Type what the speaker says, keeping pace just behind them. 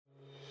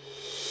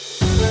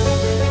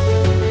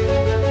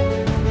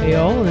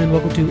y'all, and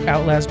welcome to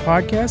Outlast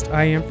Podcast.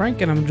 I am Frank,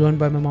 and I'm joined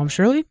by my mom,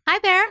 Shirley. Hi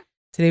there.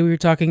 Today we were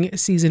talking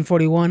season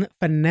 41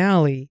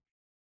 finale.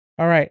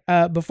 All right,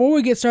 before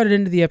we get started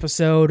into the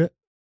episode,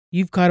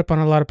 you've caught up on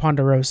a lot of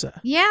Ponderosa.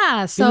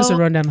 Yeah, Give us a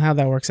rundown on how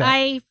that works out.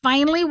 I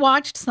finally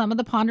watched some of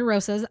the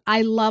Ponderosas.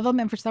 I love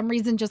them, and for some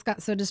reason just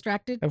got so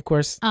distracted Of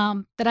course.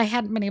 that I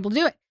hadn't been able to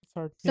do it. It's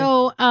hard.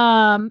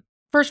 So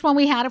first one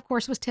we had, of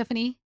course, was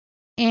Tiffany.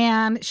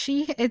 And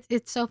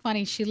it's so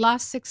funny. She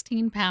lost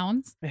 16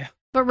 pounds. Yeah.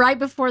 But right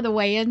before the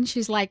weigh-in,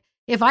 she's like,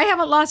 if I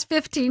haven't lost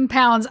 15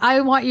 pounds,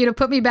 I want you to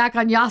put me back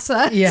on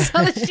Yasa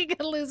so that she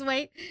can lose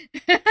weight.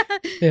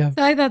 Yeah.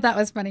 So I thought that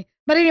was funny.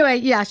 But anyway,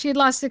 yeah, she had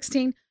lost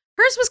 16.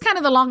 Hers was kind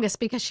of the longest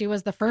because she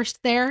was the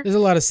first there. There's a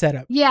lot of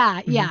setup. Yeah,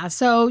 yeah.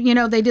 So,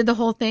 they did the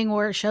whole thing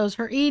where it shows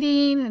her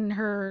eating and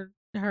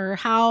her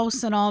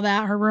house and all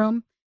that, her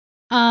room.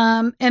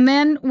 And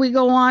then we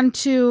go on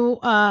to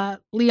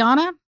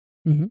Liana.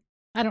 Mm-hmm.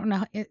 I don't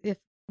know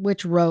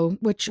which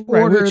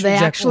order they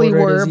actually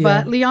were,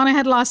 but Liana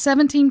had lost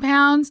 17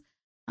 pounds.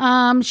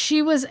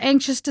 She was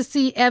anxious to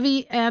see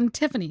Evie and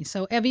Tiffany.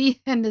 So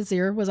Evie and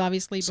Nazir was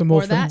obviously Some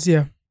before more that. friends,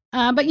 yeah.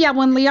 But yeah,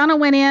 when Liana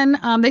went in,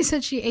 they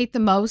said she ate the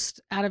most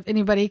out of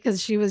anybody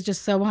because she was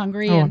just so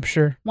hungry. Oh, and I'm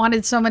sure.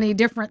 wanted so many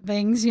different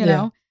things, you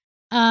know.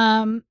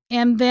 And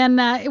then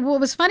what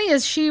was funny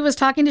is she was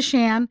talking to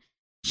Shan.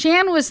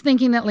 Shan was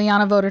thinking that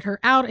Liana voted her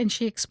out, and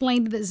she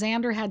explained that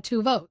Xander had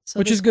 2 votes. So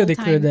which is good they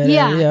cleared that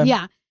out.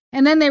 Yeah.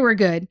 And then they were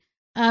good.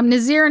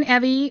 Nazir and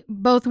Evie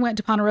both went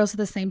to Ponderosa at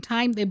the same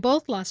time. They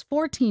both lost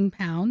 14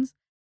 pounds.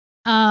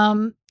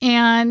 And,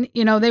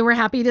 they were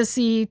happy to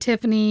see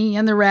Tiffany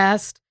and the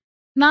rest.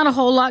 Not a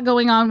whole lot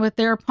going on with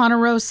their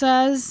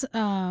Ponderosas.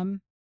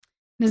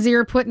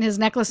 Nazir putting his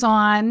necklace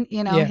on,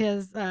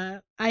 his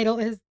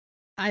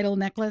idol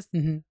necklace.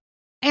 Mm-hmm.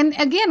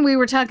 And again, we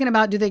were talking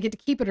about, do they get to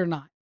keep it or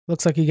not?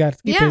 Looks like he got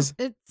to keep his.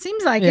 It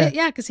seems like it.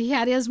 Yeah, because he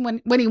had his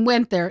when he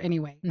went there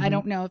anyway. Mm-hmm. I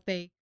don't know if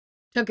they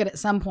took it at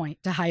some point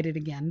to hide it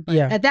again. But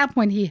yeah. At that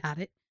point, he had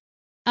it.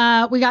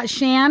 We got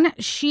Shan.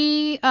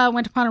 She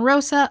went to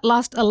Ponderosa,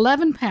 lost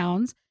 11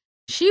 pounds.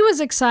 She was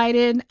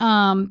excited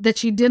that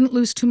she didn't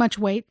lose too much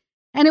weight.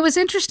 And it was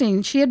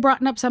interesting. She had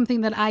brought up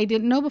something that I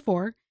didn't know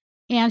before.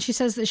 And she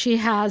says that she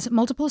has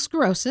multiple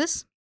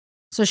sclerosis.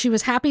 So she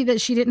was happy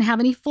that she didn't have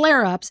any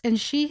flare-ups. And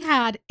she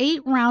had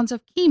 8 rounds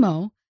of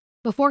chemo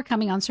before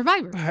coming on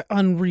Survivor.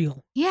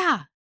 Unreal.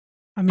 Yeah.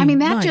 I mean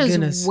that just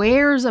goodness.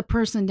 wears a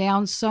person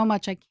down so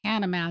much. I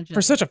can't imagine.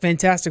 For such a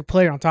fantastic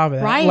player on top of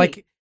that. Right.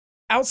 Like,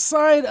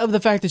 outside of the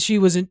fact that she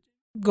wasn't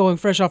going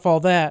fresh off all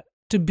that,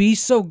 to be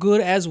so good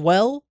as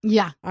well.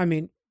 Yeah. I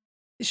mean,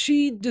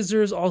 she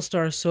deserves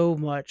All-Star so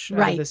much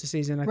out of this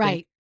season, I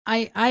think.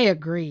 I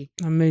agree.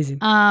 Amazing.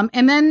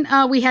 And then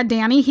we had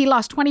Danny. He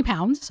lost 20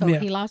 pounds, so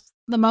he lost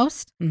the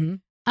most. Mm-hmm.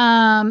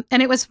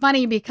 And it was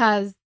funny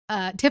because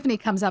Tiffany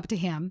comes up to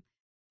him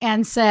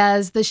and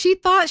says that she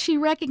thought she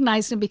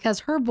recognized him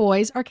because her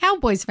boys are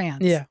Cowboys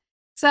fans. Yeah.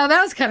 So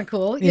that was kind of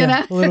cool, you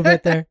know? A little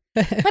bit there.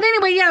 But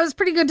anyway, yeah, it was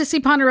pretty good to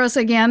see Ponderosa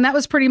again. That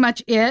was pretty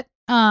much it.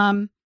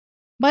 But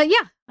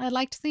yeah, I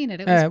liked seeing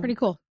it. It was pretty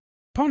cool.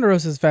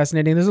 Ponderosa is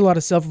fascinating. There's a lot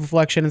of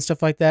self-reflection and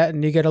stuff like that,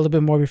 and you get a little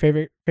bit more of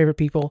your favorite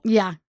people.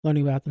 Yeah.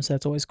 Learning about them, so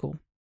that's always cool.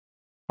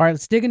 All right,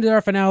 let's dig into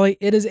our finale.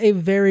 It is a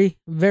very,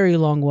 very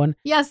long one.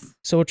 Yes.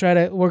 So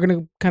we're going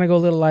to kind of go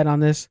a little light on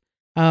this.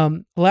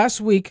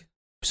 Last week,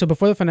 so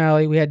before the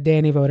finale, we had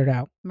Danny voted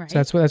out. Right. So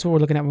that's what we're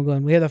looking at when we're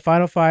going. We had the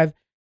final 5.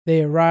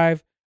 They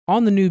arrive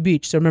on the new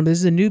beach. So remember, this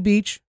is a new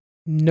beach,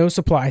 no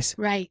supplies.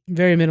 Right.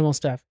 Very minimal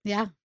stuff.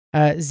 Yeah.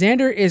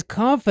 Xander is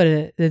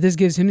confident that this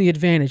gives him the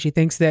advantage. He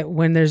thinks that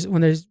when his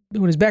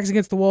back's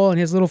against the wall and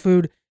he has little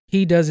food,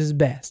 he does his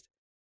best.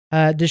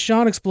 Erica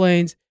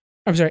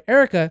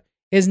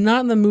is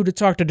not in the mood to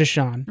talk to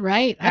Deshaun.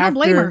 Right. I don't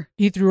blame her.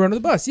 He threw her under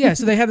the bus. Yeah.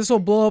 So they had this whole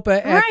blow up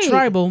at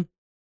Tribal.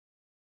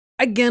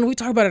 Again, we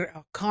talk about it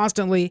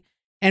constantly,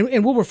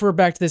 and we'll refer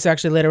back to this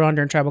actually later on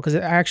during Tribal because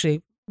it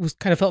actually was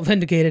kind of felt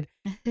vindicated.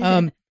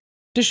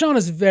 Deshaun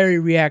is very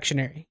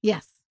reactionary.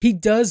 Yes. He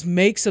does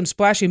make some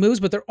splashy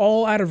moves, but they're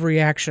all out of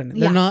reaction.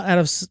 They're not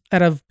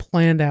out of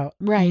planned out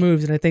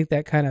moves, and I think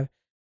that kind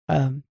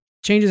of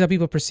changes how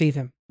people perceive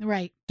him.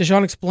 Right.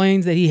 Deshaun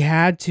explains that he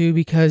had to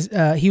because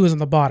he was on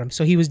the bottom,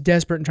 so he was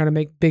desperate and trying to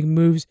make big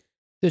moves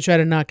to try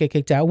to not get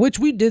kicked out, which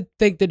we did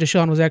think that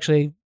Deshaun was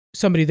actually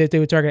somebody that they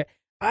would target.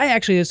 I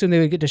actually assumed they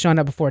would get Deshaun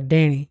out before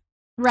Danny.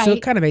 Right. So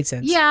it kind of made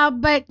sense. Yeah,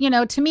 but,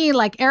 to me,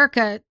 like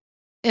Erica,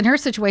 in her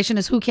situation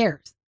is who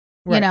cares?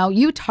 Right.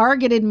 You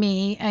targeted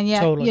me, and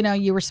yet, Totally.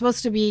 You were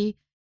supposed to be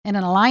in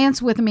an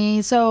alliance with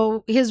me.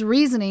 So his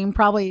reasoning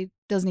probably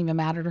doesn't even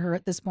matter to her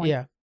at this point.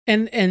 Yeah.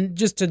 And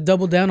just to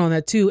double down on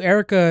that too,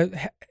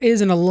 Erica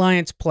is an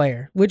alliance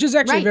player, which is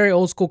actually a very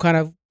old school kind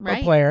of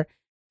a player.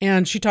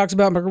 And she talks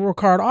about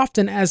Ricard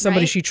often as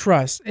somebody she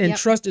trusts. And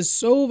trust is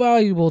so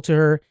valuable to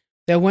her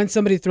that when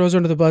somebody throws her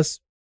under the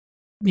bus,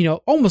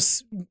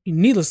 almost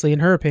needlessly in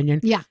her opinion,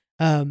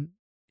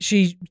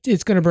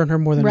 it's going to burn her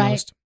more than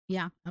most.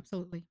 Yeah,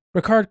 absolutely.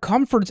 Ricard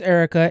comforts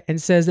Erica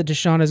and says that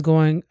Deshaun is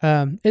going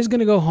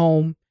to go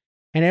home,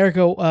 and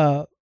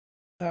Erica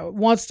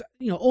wants to,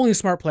 only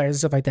smart players and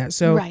stuff like that.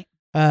 So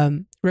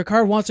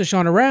Ricard wants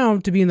Deshawn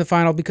around to be in the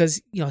final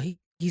because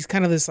he's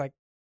kind of this like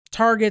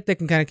target that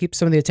can kind of keep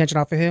some of the attention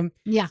off of him.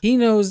 Yeah, he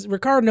knows,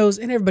 Ricard knows,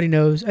 and everybody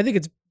knows. I think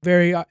it's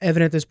very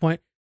evident at this point.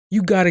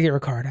 You got to get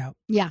Ricard out.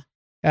 Yeah.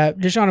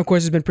 Deshawn, of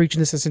course, has been preaching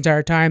this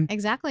entire time.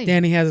 Exactly.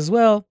 Danny has as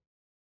well.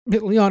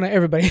 Leona,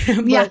 everybody.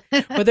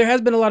 But there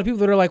has been a lot of people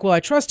that are like, well, I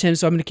trust him,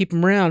 so I'm going to keep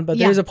him around. But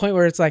there's a point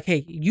where it's like,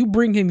 hey, you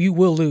bring him, you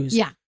will lose.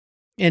 Yeah.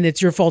 And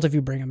it's your fault if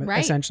you bring him,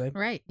 essentially.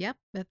 Right. Yep.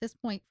 At this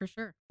point, for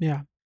sure. Yeah.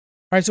 All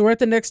right. So we're at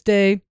the next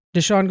day.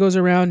 Deshawn goes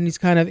around and he's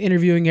kind of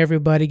interviewing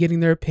everybody, getting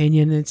their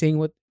opinion and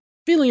seeing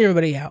feeling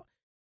everybody out.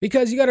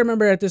 Because you got to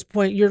remember at this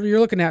point, you're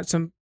looking at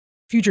some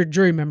future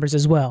jury members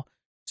as well.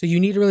 So you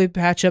need to really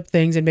patch up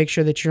things and make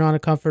sure that you're on a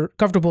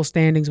comfortable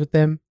standings with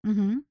them.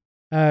 Mm-hmm.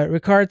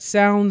 Ricard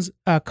sounds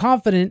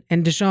confident,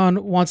 and Deshawn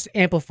wants to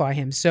amplify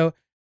him. So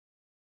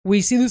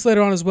we see this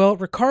later on as well.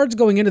 Ricard's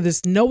going into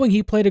this knowing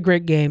he played a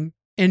great game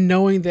and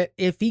knowing that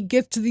if he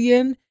gets to the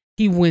end,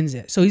 he wins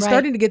it. So he's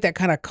starting to get that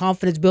kind of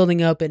confidence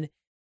building up, and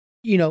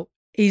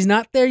he's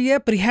not there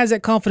yet, but he has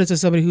that confidence of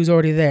somebody who's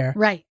already there.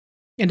 Right.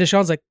 And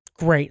Deshawn's like,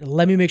 great,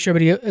 let me make sure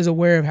everybody is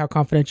aware of how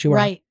confident you are.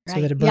 Right. So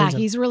that it burns him.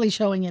 He's really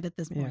showing it at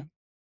this point. Yeah.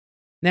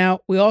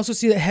 Now, we also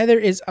see that Heather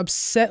is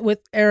upset with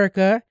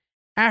Erica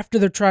after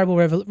the tribal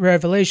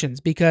revelations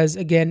because,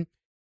 again,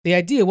 the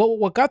idea,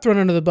 what got thrown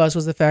under the bus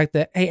was the fact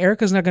that, hey,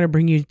 Erica's not going to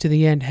bring you to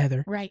the end,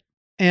 Heather. Right.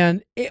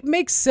 And it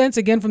makes sense,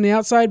 again, from the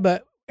outside,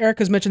 but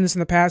Erica's mentioned this in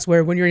the past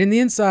where when you're in the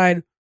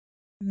inside,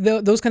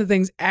 those kind of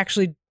things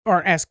actually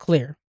aren't as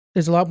clear.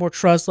 There's a lot more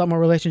trust, a lot more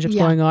relationships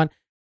going on.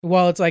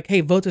 While it's like,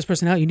 hey, vote this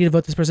person out, you need to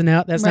vote this person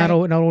out. That's not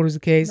always the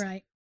case.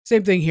 Right.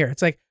 Same thing here.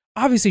 It's like,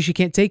 obviously she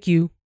can't take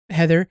you,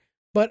 Heather,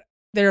 but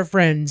they're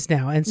friends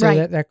now. And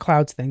so that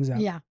clouds things out.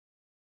 Yeah.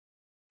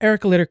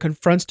 Erica later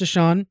confronts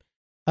Deshawn.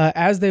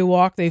 As they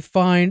walk, they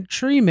find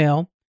tree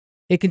mail.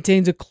 It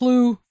contains a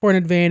clue for an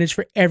advantage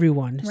for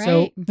everyone. Right.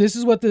 So this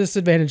is what this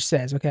advantage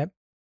says, okay?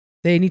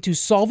 They need to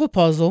solve a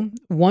puzzle.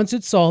 Once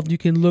it's solved, you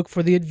can look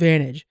for the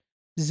advantage.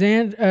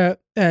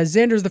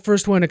 Xander's the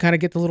first one to kind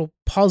of get the little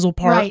puzzle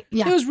part. Right,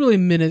 yeah. It was really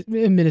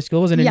minuscule.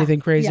 It wasn't anything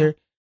crazier.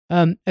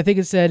 Yeah. I think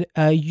it said,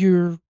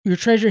 your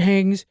treasure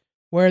hangs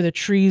where the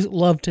trees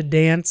love to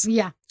dance.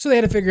 Yeah. So they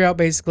had to figure out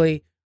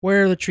basically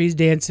where are the trees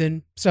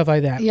dancing, stuff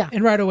like that. Yeah.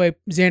 And right away,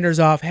 Xander's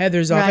off,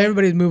 Heather's off,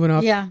 everybody's moving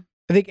off. Yeah.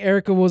 I think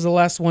Erica was the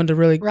last one to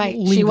really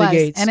leave the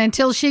gates. And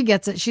until she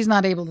gets it, she's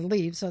not able to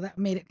leave. So that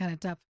made it kind of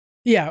tough.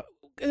 Yeah.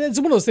 It's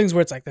one of those things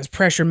where it's like there's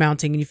pressure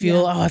mounting and you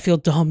feel, I feel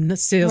dumb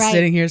still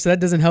sitting here. So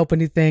that doesn't help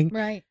anything.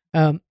 Right.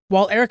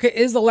 While Erica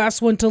is the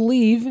last one to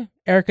leave,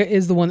 Erica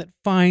is the one that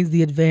finds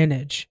the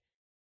advantage.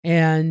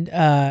 And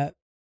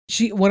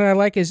what I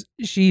like is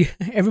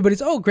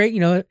everybody's, oh,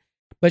 great,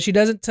 but she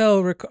doesn't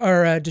tell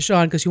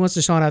Deshawn because she wants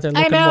Deshawn out there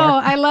looking I know.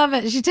 more. I love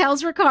it. She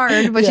tells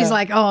Ricard, but she's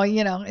like, oh,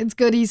 it's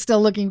good he's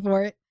still looking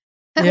for it.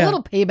 A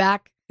little payback.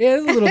 Yeah,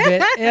 a little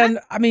bit. And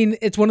I mean,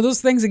 it's one of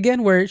those things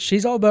again where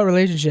she's all about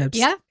relationships.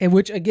 Yeah. And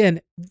which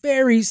again,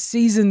 very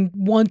season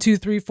 1, 2,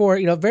 3,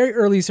 4, very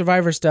early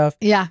Survivor stuff.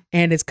 Yeah.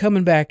 And it's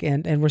coming back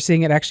and we're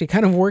seeing it actually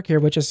kind of work here,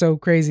 which is so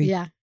crazy.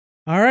 Yeah.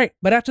 All right.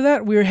 But after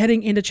that, we were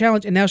heading into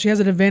challenge and now she has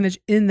an advantage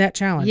in that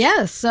challenge.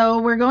 Yes. So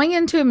we're going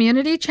into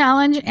immunity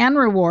challenge and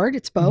reward.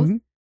 It's both.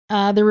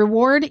 Mm-hmm. The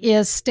reward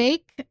is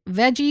steak,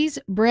 veggies,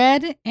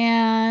 bread,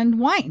 and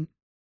wine.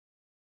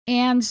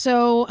 And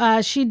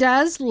so she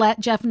does let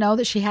Jeff know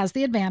that she has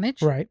the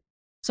advantage. Right.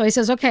 So he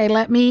says, okay,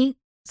 let me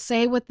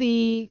say what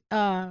the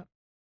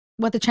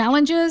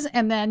challenge is,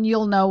 and then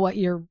you'll know what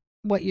your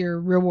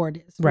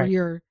reward is or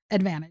your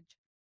advantage.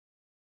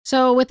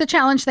 So with the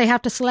challenge, they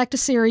have to select a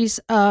series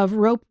of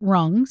rope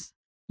rungs,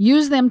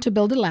 use them to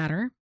build a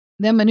ladder,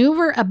 then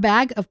maneuver a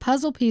bag of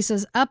puzzle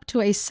pieces up to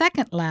a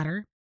second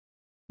ladder.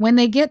 When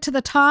they get to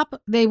the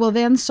top, they will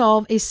then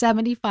solve a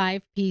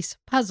 75-piece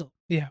puzzle.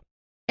 Yeah.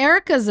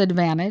 Erica's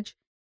advantage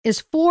is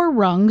 4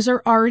 rungs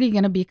are already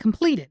going to be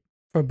completed.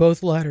 For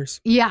both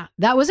ladders. Yeah,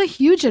 that was a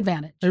huge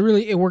advantage.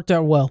 It worked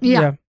out well.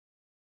 Yeah.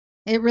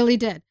 It really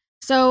did.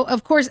 So,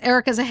 of course,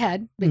 Erica's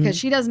ahead because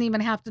she doesn't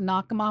even have to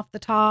knock them off the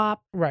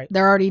top. Right.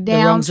 They're already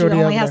down. She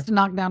only has to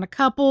knock down a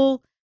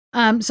couple.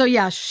 So,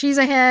 yeah, she's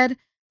ahead.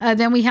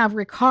 Then we have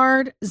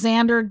Ricard,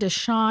 Xander,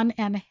 Deshawn,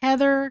 and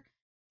Heather.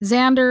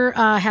 Xander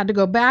had to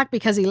go back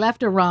because he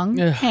left a rung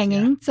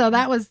hanging. Yeah. So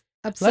that was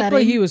upsetting.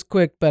 Luckily, he was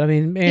quick, but I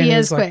mean, man, he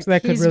is quick.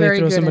 That could He's really very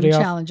throw good somebody in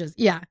off. Challenges.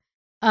 Yeah.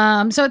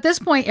 So at this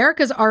point,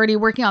 Erica's already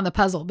working on the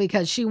puzzle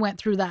because she went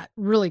through that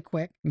really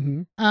quick.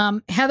 Mm-hmm.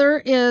 Heather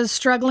is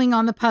struggling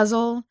on the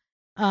puzzle.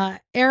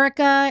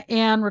 Erica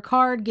and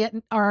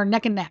Ricard are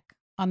neck and neck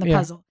on the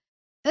puzzle.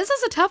 This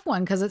is a tough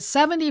one because it's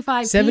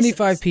 75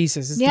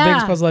 pieces. It's the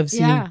biggest puzzle I've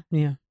seen.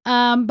 Yeah.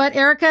 But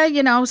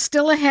Erica,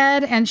 still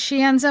ahead, and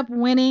she ends up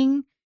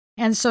winning.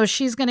 And so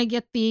she's going to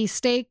get the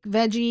steak,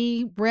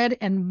 veggie, bread,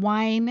 and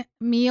wine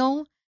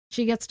meal.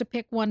 She gets to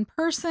pick one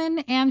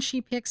person, and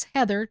she picks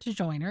Heather to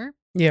join her.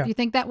 Yeah. Do you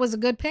think that was a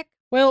good pick?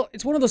 Well,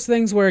 it's one of those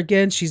things where,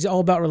 again, she's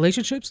all about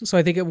relationships. So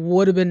I think it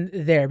would have been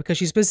there because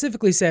she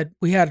specifically said,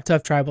 we had a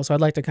tough tribal. So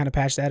I'd like to kind of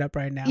patch that up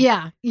right now.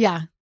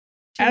 Yeah.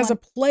 As a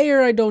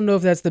player, I don't know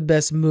if that's the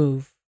best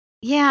move.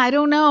 Yeah, I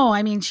don't know.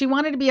 I mean, she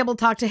wanted to be able to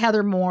talk to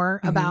Heather more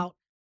about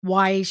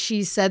why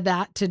she said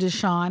that to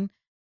Deshaun.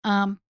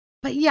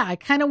 But yeah, I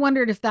kind of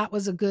wondered if that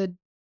was a good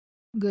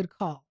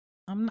call.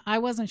 I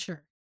wasn't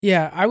sure.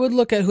 Yeah, I would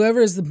look at whoever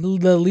is the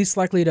least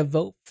likely to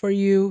vote for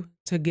you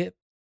to get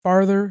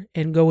farther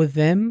and go with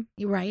them.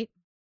 You're right.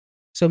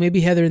 So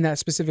maybe Heather, in that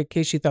specific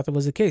case, she thought that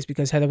was the case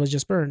because Heather was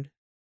just burned.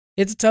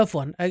 It's a tough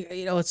one.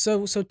 It's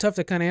so tough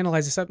to kind of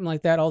analyze something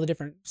like that, all the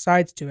different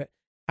sides to it.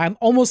 I'm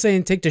almost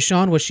saying take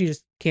Deshaun, which she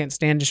just can't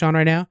stand Deshaun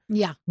right now.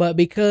 Yeah. But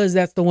because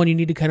that's the one you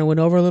need to kind of win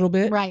over a little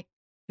bit. Right.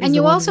 And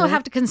you also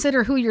have to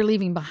consider who you're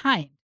leaving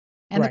behind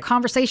and the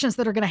conversations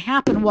that are going to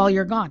happen while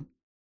you're gone.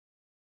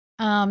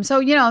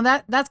 So,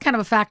 that's kind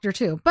of a factor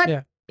too.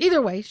 But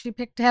either way, she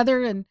picked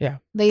Heather and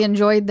they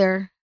enjoyed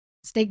their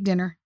steak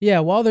dinner. Yeah.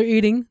 While they're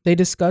eating, they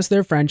discuss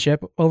their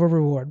friendship over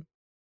reward.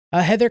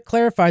 Heather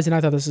clarifies, and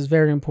I thought this is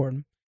very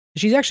important.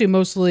 She's actually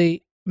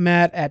mostly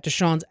mad at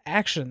Deshaun's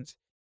actions.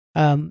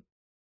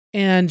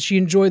 And she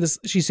enjoyed this.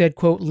 She said,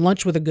 quote,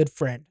 lunch with a good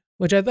friend,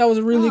 which I thought was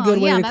a really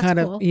good way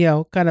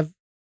to kind of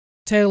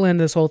tail end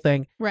this whole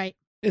thing. Right.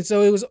 And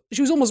so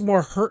she was almost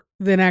more hurt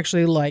than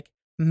actually like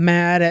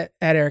mad at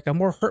Erica,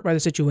 more hurt by the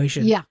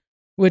situation. Yeah.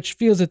 Which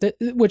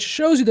which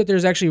shows you that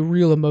there's actually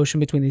real emotion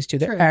between these two.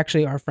 They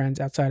actually are friends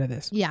outside of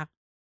this. Yeah.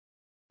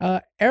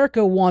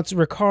 Erica wants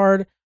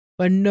Ricard,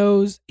 but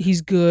knows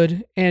he's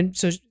good. And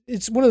so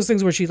it's one of those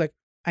things where she's like,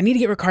 I need to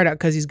get Ricard out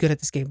because he's good at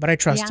this game, but I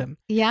trust him.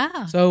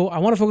 Yeah. So I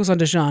want to focus on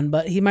Deshaun,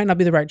 but he might not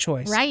be the right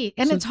choice. Right.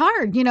 And it's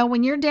hard.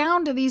 When you're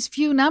down to these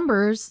few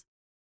numbers,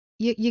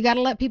 you got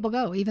to let people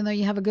go, even though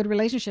you have a good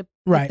relationship.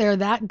 Right. If they're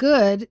that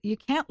good, you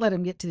can't let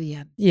them get to the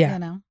end. Yeah.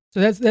 So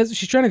that's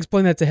she's trying to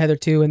explain that to Heather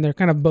too, and they're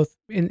kind of both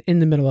in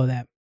the middle of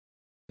that.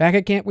 Back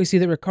at camp, we see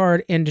that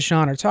Ricard and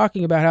Deshaun are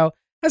talking about how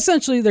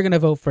essentially they're going to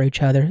vote for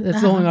each other.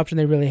 That's the only option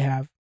they really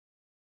have.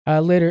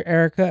 Later,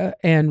 Erica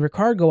and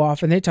Ricard go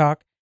off and they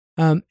talk.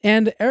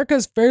 And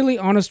Erica's fairly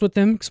honest with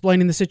them,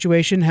 explaining the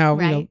situation, how,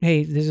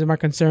 hey, these are my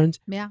concerns.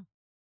 Yeah.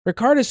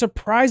 Ricard is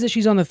surprised that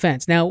she's on the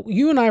fence. Now,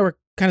 you and I were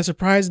kind of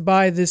surprised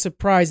by the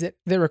surprise that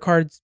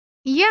Ricard's.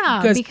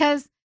 Yeah,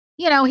 because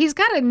he's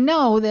got to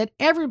know that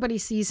everybody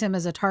sees him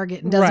as a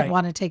target and doesn't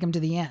want to take him to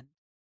the end.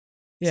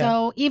 Yeah.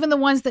 So even the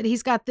ones that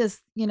he's got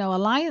this,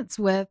 alliance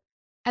with,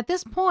 at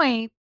this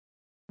point,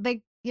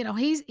 to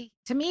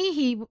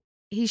me,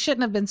 he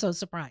shouldn't have been so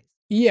surprised.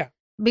 Yeah.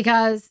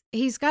 Because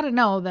he's got to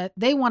know that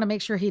they want to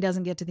make sure he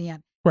doesn't get to the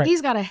end. Right.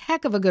 He's got a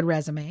heck of a good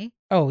resume.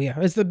 Oh, yeah.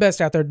 It's the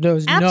best out there.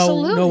 There's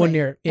no one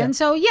near it. Yeah. And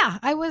so,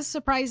 I was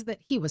surprised that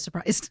he was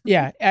surprised.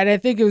 Yeah. And I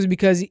think it was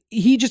because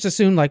he just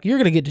assumed, like, you're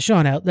going to get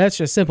Deshaun out. That's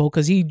just simple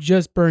because he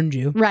just burned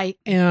you. Right.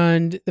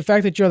 And the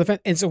fact that you're on the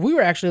fence. And so we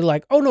were actually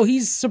like, oh, no,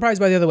 he's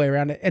surprised by the other way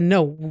around it. And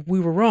no, we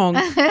were wrong.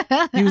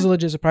 He was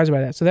legit surprised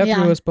by that. So that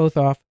threw us both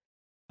off.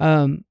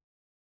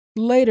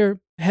 Later,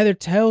 Heather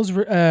tells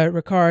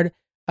Ricard,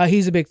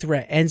 he's a big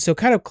threat. And so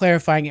kind of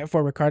clarifying it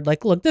for Ricard,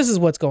 like, look, this is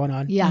what's going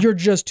on. Yeah. You're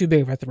just too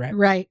big of a threat.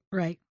 Right.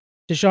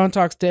 Deshaun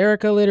talks to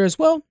Erica later as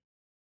well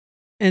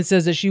and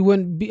says that he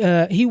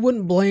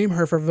wouldn't blame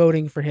her for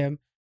voting for him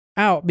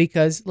out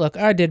because, look,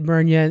 I did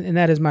burn you and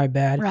that is my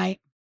bad. Right.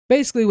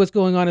 Basically what's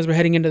going on as we're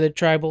heading into the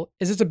tribal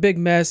is it's a big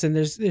mess and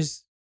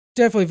there's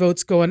definitely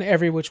votes going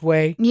every which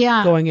way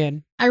going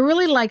in. I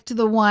really liked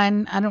the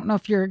one, I don't know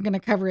if you're going to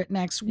cover it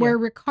next, where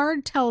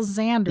Ricard tells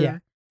Xander.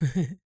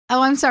 Yeah.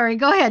 Oh, I'm sorry.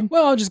 Go ahead.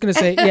 Well, I was just going to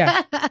say,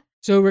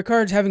 So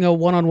Ricard's having a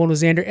one-on-one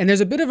with Xander, and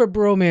there's a bit of a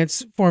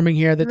bromance forming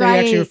here that they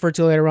actually refer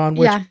to later on,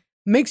 which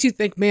makes you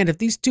think, man, if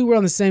these two were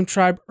on the same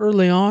tribe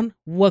early on,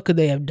 what could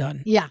they have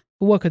done? Yeah.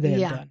 What could they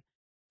have done?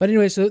 But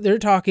anyway, so they're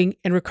talking,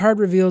 and Ricard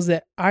reveals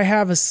that I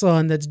have a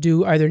son that's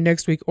due either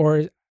next week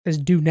or is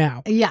due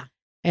now. Yeah.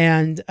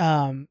 And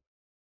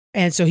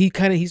so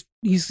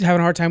he's having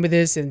a hard time with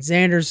this, and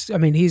Xander's,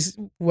 he's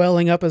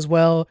welling up as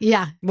well.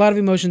 Yeah. A lot of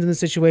emotions in the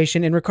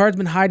situation, and Ricard's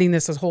been hiding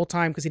this whole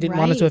time because he didn't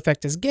want it to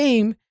affect his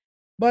game,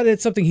 but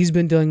it's something he's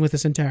been dealing with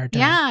this entire time.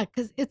 Yeah,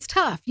 because it's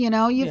tough,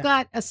 You've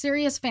got a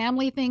serious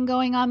family thing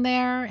going on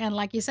there, and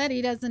like you said,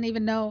 he doesn't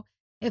even know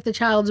if the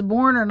child's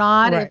born or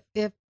not,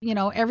 if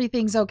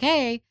everything's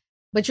okay,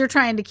 but you're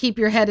trying to keep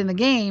your head in the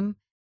game,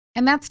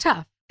 and that's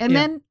tough. And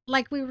then,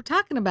 like we were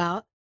talking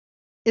about,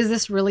 is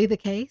this really the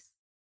case?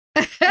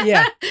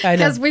 Yeah,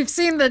 because we've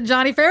seen the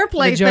Johnny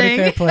Fairplay thing.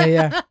 Fairplay,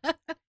 yeah.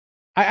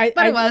 But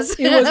it was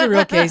a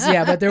real case,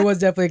 yeah. But there was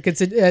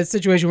definitely a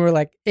situation where,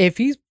 like, if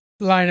he's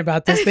lying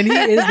about this, then he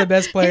is the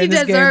best player in this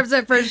game. He deserves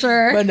it for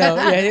sure. But no,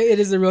 it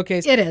is a real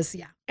case. It is,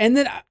 yeah. And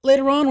then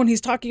later on, when he's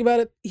talking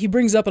about it, he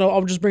brings up, and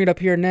I'll just bring it up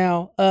here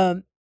now,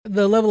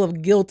 the level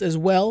of guilt as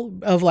well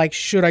of, like,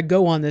 should I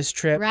go on this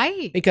trip?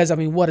 Right. Because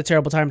what a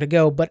terrible time to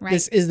go. But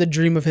this is the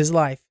dream of his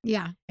life.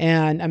 Yeah.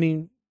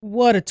 And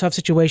what a tough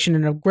situation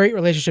and a great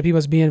relationship he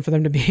must be in for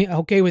them to be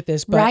okay with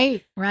this.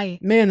 But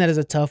right. Man, that is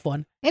a tough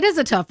one. It is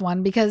a tough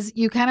one because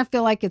you kind of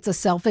feel like it's a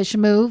selfish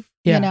move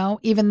you know,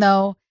 even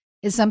though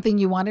it's something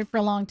you wanted for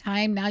a long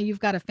time. Now you've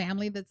got a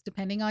family that's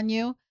depending on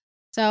you.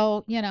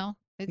 So, you know,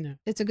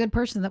 it's a good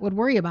person that would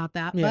worry about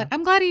that. But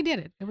I'm glad he did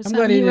it. It was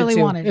something he really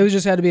wanted. It was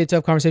just had to be a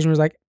tough conversation. It was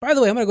like, by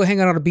the way, I'm going to go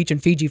hang out on a beach in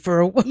Fiji for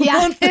a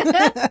month.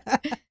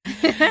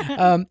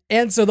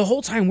 And so the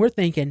whole time we're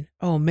thinking,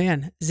 oh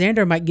man,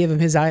 Xander might give him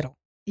his idol.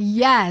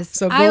 Yes.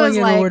 So going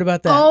in worried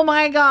about that. Oh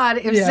my God.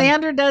 If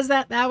Xander does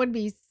that, that would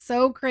be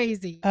so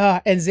crazy.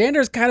 And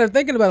Xander's kind of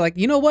thinking about it, like,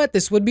 you know what?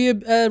 This would be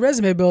a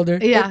resume builder.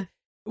 Yeah.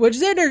 Which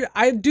Xander,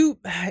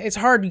 it's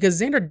hard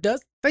because Xander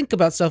does think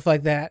about stuff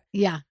like that.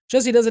 Yeah.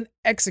 Just he doesn't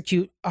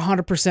execute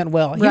 100%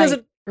 well. He right.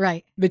 doesn't.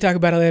 Right. We talk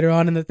about it later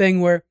on in the thing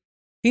where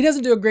he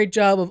doesn't do a great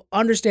job of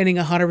understanding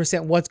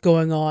 100% what's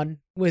going on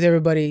with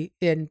everybody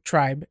in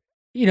Tribe,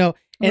 you know?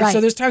 And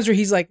so there's times where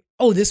he's like,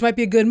 oh, this might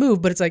be a good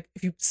move. But it's like,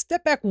 if you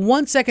step back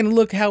 1 second and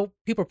look how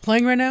people are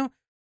playing right now,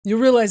 you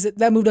realize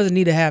that move doesn't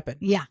need to happen.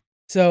 Yeah.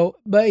 So,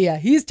 but yeah,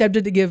 he's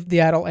tempted to give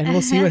the idol, and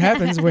we'll see what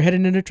happens. We're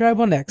heading into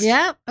Tribal next.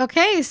 Yeah.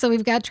 Okay. So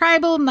we've got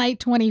Tribal, night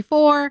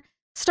 24.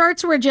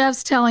 Starts where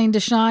Jeff's telling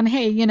Deshawn,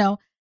 hey, you know,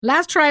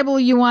 last Tribal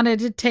you wanted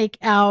to take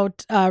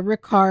out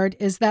Ricard.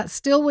 Is that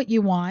still what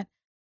you want?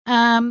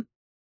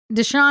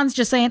 Deshawn's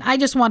just saying, I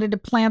just wanted to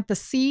plant the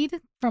seed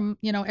from,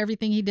 you know,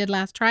 everything he did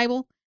last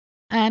Tribal.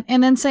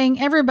 And then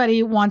saying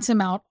everybody wants him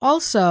out.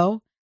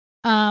 Also,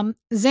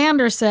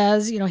 Xander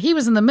says, you know, he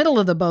was in the middle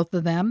of the both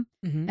of them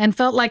and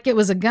felt like it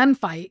was a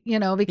gunfight, you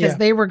know, because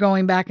they were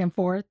going back and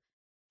forth.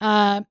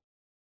 And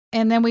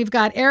then we've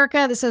got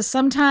Erica that says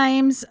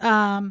sometimes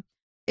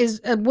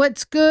is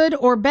what's good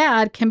or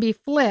bad can be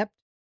flipped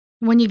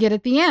when you get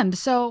at the end.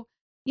 So,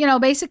 you know,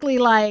 basically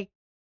like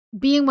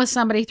being with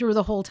somebody through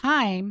the whole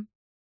time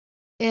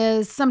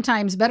is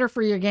sometimes better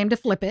for your game to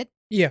flip it.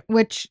 Yeah.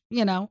 Which,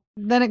 you know,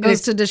 then it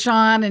goes to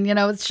Deshawn and, you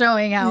know, it's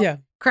showing how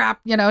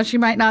crap, you know, she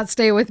might not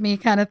stay with me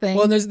kind of thing.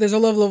 Well, there's a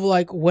level of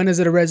like, when is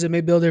it a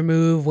resume builder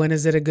move? When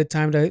is it a good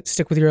time to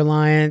stick with your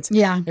alliance?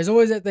 Yeah. There's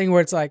always that thing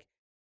where it's like,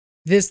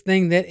 this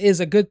thing that is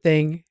a good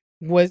thing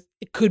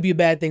it could be a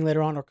bad thing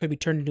later on or could be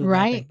turned into a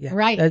bad thing. Yeah.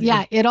 Right.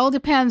 It all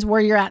depends where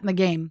you're at in the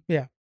game.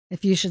 Yeah.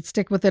 If you should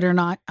stick with it or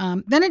not.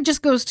 Then it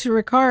just goes to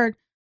Ricard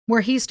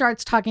where he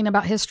starts talking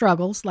about his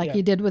struggles like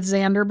he did with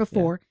Xander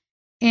before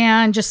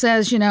and just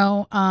says, you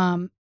know,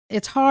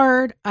 it's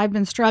hard. I've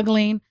been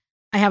struggling.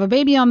 I have a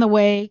baby on the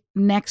way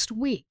next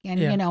week. And,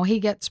 you know, he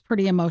gets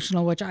pretty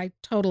emotional, which I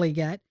totally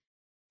get.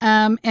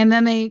 And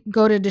then they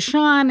go to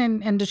Deshawn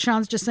and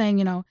Deshawn's just saying,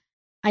 you know,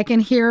 I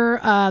can hear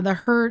the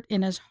hurt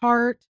in his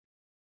heart.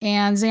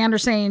 And Xander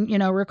saying, you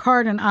know,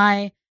 Ricard and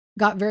I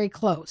got very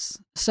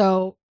close.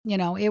 So, you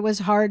know, it was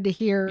hard to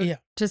hear,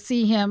 to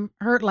see him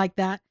hurt like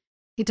that.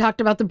 He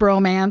talked about the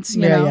bromance,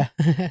 you know,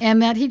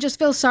 and that he just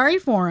feels sorry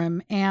for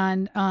him.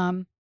 And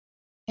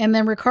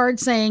then Ricard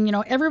saying, you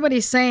know,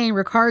 everybody's saying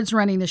Ricard's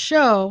running the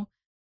show.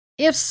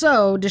 If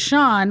so,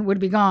 Deshawn would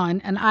be gone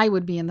and I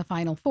would be in the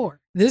final four.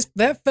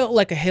 That felt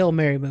like a Hail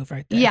Mary move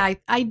right there. Yeah,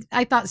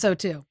 I thought so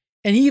too.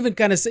 And he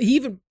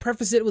even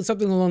prefaced it with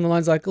something along the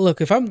lines like,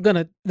 look, if I'm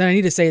then I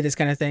need to say this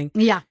kind of thing.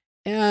 Yeah.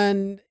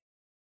 And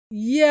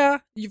yeah,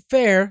 you're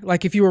fair.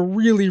 Like if you were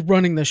really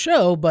running the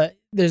show, but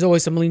there's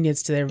always some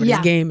lenience to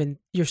everybody's game and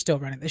you're still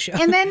running the show.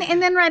 And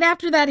then right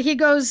after that, he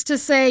goes to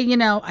say, you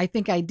know, I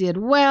think I did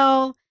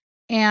well.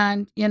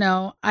 And, you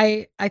know,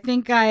 I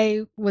think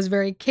I was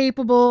very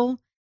capable.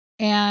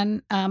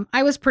 And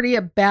I was a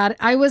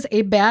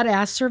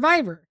badass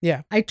survivor.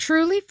 Yeah. I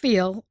truly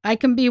feel I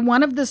can be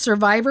one of the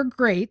survivor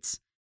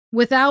greats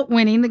without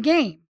winning the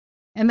game.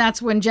 And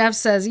that's when Jeff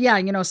says, yeah,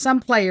 you know,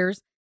 some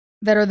players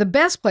that are the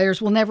best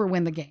players will never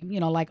win the game, you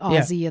know, like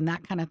Ozzy and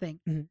that kind of thing.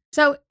 Mm-hmm.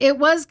 So it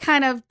was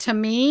kind of, to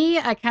me,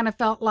 I kind of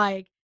felt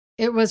like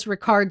it was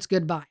Ricard's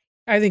goodbye.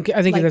 I think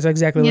like, that's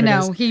exactly what it is.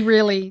 You know, he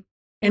really,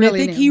 and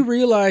really I think he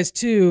realized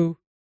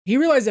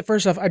that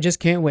first off, I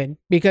just can't win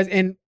because,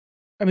 and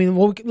I mean,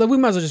 we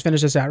might as well just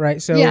finish this out,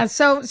 right? So yeah,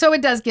 so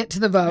it does get to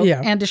the vote,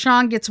 and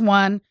Deshawn gets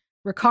 1,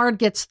 Ricard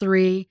gets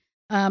 3.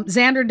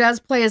 Xander does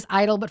play his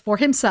idol, but for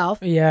himself.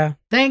 Yeah,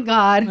 thank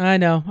God. I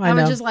know. I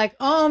was just like,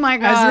 oh my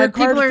God,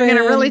 people are going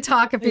to really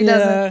talk if he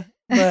doesn't.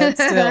 But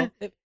still,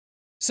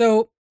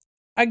 so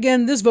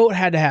again, this vote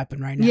had to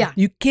happen right now. Yeah,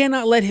 you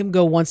cannot let him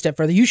go one step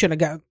further. You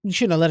shouldn't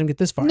have let him get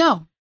this far.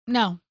 No.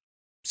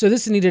 So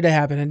this needed to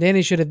happen, and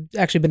Danny should have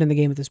actually been in the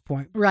game at this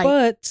point. Right,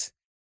 but.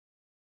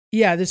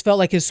 Yeah, this felt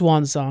like his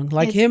swan song,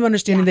 like him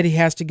understanding that he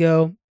has to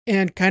go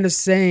and kind of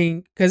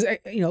saying, because,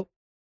 you know,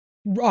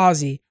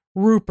 Ozzy,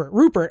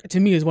 Rupert to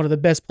me is one of the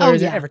best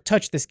players that ever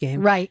touched this game.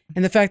 Right.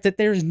 And the fact that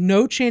there's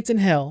no chance in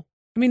hell,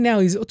 I mean, now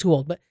he's too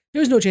old, but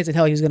there's no chance in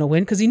hell he was going to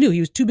win because he knew he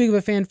was too big of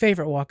a fan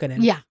favorite walking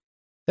in. Yeah.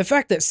 The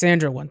fact that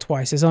Sandra won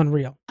twice is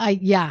unreal.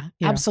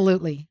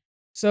 Absolutely.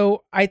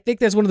 So I think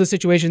that's one of the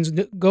situations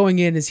going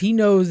in is he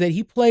knows that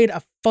he played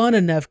a fun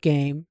enough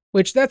game,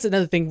 which that's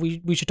another thing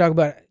we should talk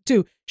about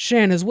too.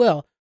 Shan as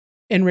well.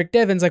 And Rick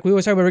Devens, like we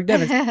always talk about Rick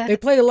Devens, they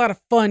play a lot of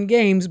fun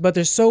games, but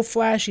they're so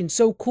flashy and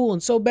so cool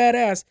and so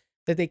badass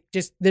that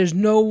there's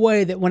no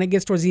way that when it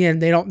gets towards the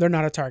end, they're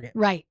not a target.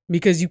 Right.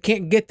 Because you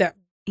can't get that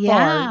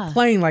far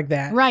playing like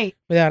that. Right.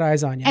 Without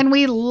eyes on you. And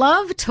we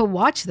love to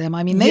watch them.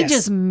 I mean, they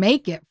just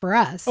make it for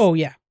us. Oh,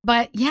 yeah.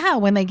 But yeah,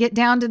 when they get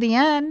down to the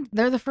end,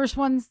 they're the first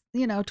ones,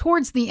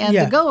 towards the end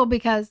to go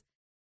because,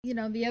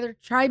 the other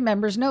tribe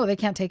members know they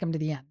can't take them to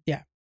the end.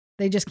 Yeah.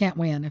 They just can't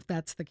win if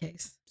that's the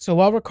case. So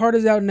while Ricard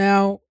is out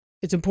now,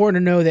 it's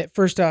important to know that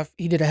first off,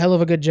 he did a hell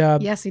of a good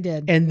job. Yes, he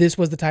did. And this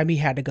was the time he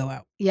had to go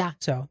out. Yeah.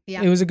 So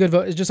it was a good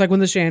vote. It's just like when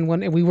the Shan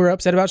won, and we were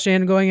upset about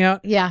Shan going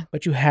out. Yeah.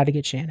 But you had to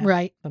get Shan out.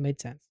 Right. That made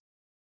sense.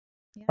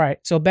 Yeah. All right.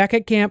 So back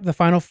at camp, the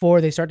final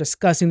four, they start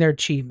discussing their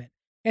achievement.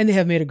 And they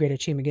have made a great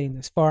achievement getting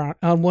this far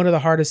on one of the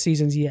hardest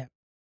seasons yet.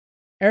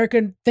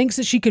 Erica thinks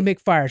that she can make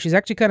fire. She's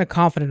actually kind of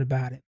confident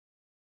about it.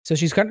 So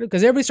she's kind of,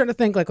 because everybody's starting to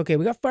think like, okay,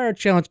 we got fire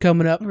challenge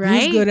coming up.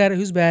 Right. Who's good at it?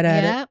 Who's bad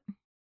at it?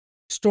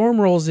 Storm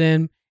rolls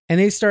in. And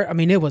they start, I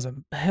mean, it was a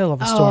hell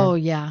of a storm. Oh,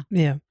 yeah.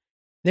 Yeah.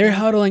 They're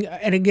huddling.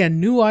 And again,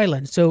 new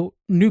island. So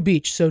new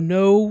beach. So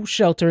no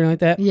shelter or anything like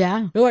that.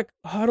 Yeah. They're like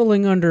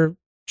huddling under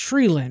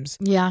tree limbs.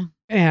 Yeah.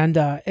 And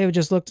it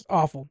just looked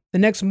awful. The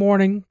next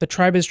morning, the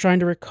tribe is trying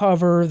to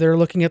recover. They're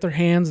looking at their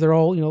hands. They're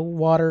all,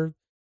 water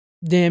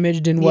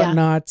damaged and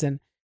whatnots. And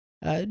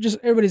just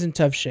everybody's in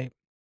tough shape.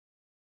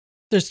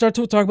 They start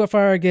to talk about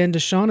fire again.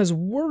 Deshawn is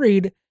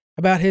worried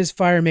about his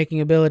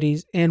fire-making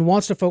abilities and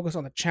wants to focus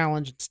on the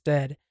challenge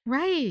instead.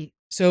 Right.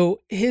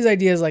 So his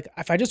idea is like,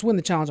 if I just win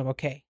the challenge, I'm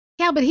okay.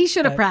 Yeah, but he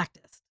should have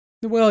practiced.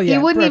 Well, yeah. He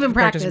wouldn't even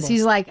practice.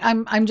 He's like,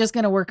 I'm just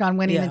going to work on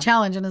winning the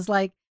challenge. And it's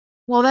like,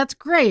 well, that's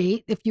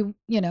great if you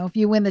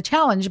win the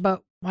challenge,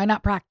 but why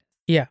not practice?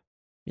 Yeah.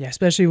 Yeah,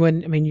 especially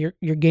when, I mean,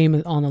 your game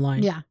is on the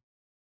line. Yeah.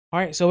 All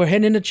right, so we're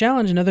heading into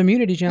challenge, another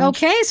immunity challenge.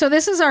 Okay, so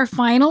this is our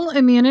final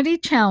immunity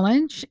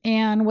challenge,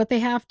 and what they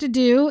have to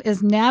do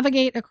is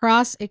navigate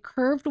across a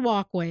curved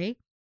walkway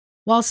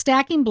while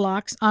stacking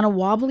blocks on a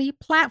wobbly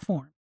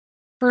platform.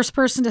 First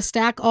person to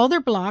stack all their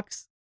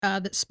blocks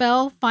that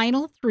spell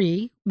final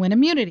 3 win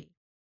immunity.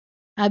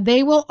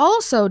 They will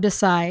also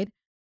decide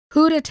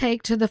who to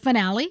take to the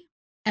finale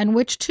and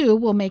which 2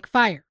 will make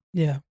fire.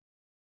 Yeah.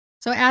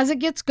 So as it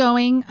gets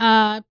going,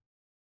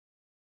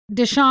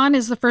 Deshawn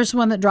is the first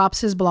one that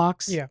drops his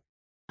blocks. Yeah.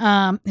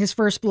 His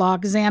first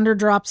block. Xander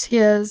drops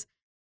his.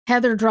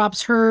 Heather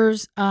drops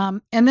hers.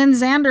 And then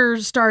Xander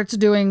starts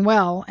doing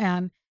well,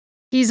 and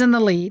he's in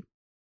the lead.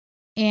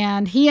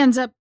 And he ends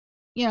up,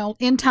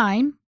 in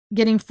time,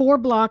 getting 4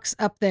 blocks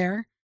up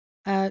there.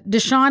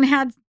 Deshawn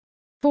had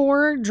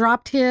 4,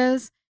 dropped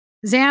his.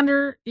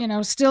 Xander,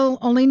 still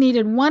only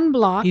needed 1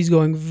 block. He's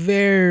going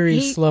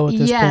very slow at this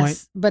point.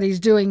 Yes, but he's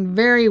doing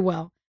very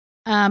well.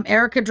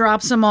 Erica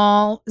drops them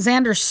all.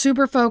 Xander's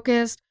super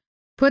focused,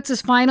 puts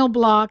his final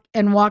block,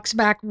 and walks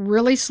back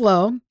really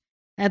slow.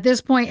 At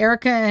this point,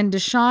 Erica and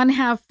Deshawn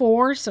have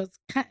 4, so it's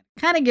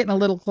kind of getting a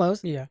little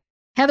close. Yeah.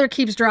 Heather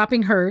keeps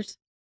dropping hers.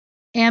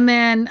 And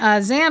then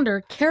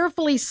Xander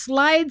carefully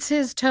slides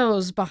his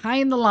toes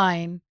behind the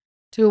line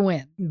to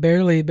win.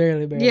 Barely.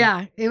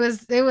 Yeah, it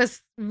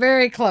was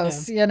very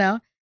close,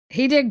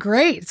 He did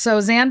great. So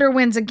Xander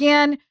wins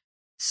again.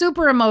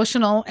 Super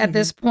emotional at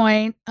this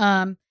point.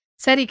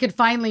 Said he could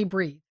finally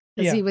breathe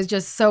because he was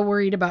just so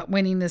worried about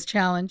winning this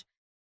challenge.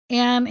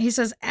 And he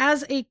says,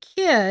 as a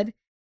kid,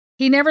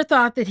 he never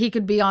thought that he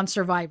could be on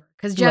Survivor.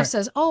 Because Jeff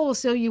says, oh,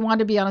 so you wanted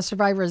to be on a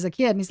Survivor as a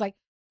kid? And he's like,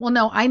 well,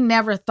 no, I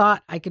never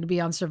thought I could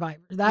be on Survivor.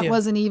 That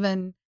wasn't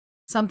even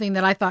something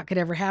that I thought could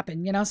ever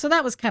happen, So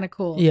that was kind of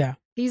cool. Yeah.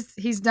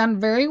 He's done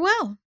very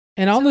well.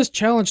 And on this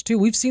challenge, too,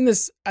 we've seen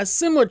a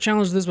similar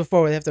challenge to this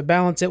before where they have to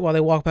balance it while they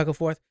walk back and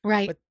forth.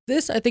 Right. But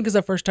this, I think, is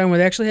the first time where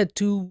they actually had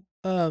 2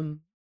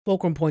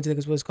 fulcrum points, I think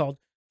is what it's called.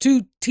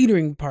 2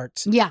 teetering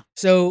parts. Yeah.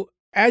 So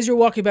as you're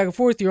walking back and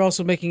forth, you're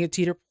also making it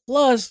teeter.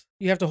 Plus,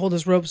 you have to hold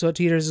this rope so it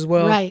teeters as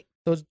well. Right.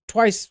 So it's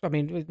twice, I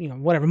mean,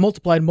 whatever,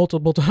 multiplied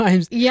multiple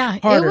times. Yeah.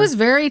 Harder. It was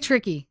very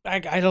tricky. I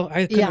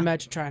couldn't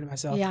imagine trying it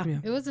myself. Yeah.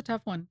 It was a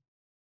tough one.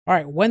 All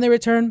right. When they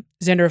return,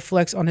 Xander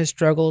reflects on his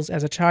struggles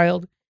as a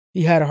child.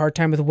 He had a hard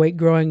time with weight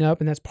growing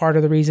up, and that's part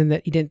of the reason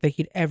that he didn't think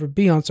he'd ever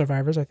be on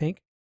Survivors, I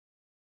think.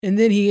 And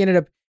then he ended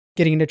up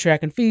getting into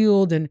track and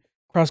field and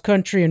cross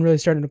country and really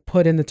starting to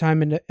put in the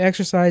time into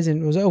exercise,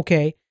 and it was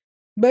okay.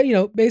 But,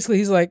 basically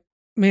he's like,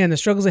 man, the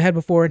struggles I had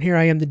before and here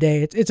I am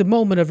today. It's a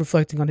moment of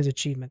reflecting on his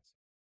achievements.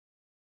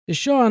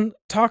 Deshawn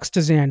talks to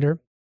Xander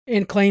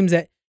and claims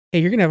that, hey,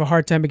 you're going to have a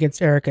hard time against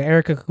Erica.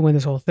 Erica could win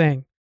this whole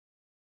thing.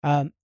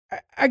 Because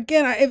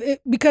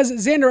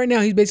Xander right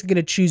now, he's basically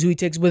going to choose who he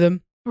takes with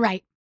him.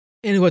 Right.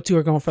 And what 2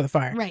 are going for the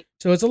fire. Right.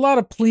 So it's a lot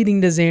of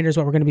pleading to Xander is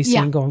what we're going to be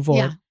seeing going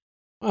forward.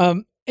 Yeah.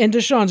 And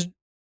Deshawn's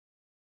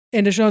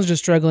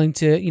just struggling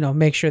to,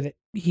 make sure that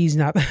he's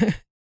not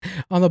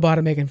on the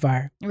bottom making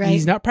fire. Right.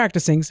 He's not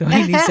practicing, so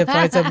he needs to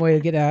find some way to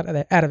get out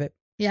of it.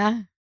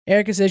 Yeah.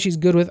 Erica says she's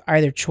good with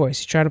either choice.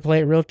 She's trying to play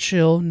it real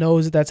chill,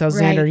 knows that's how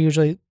Xander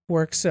usually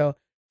works, so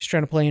she's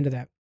trying to play into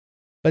that.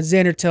 But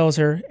Xander tells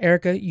her,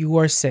 Erica, you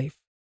are safe.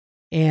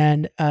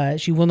 And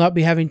she will not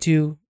be having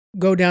to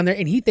go down there.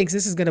 And he thinks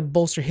this is going to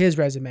bolster his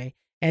resume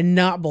and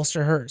not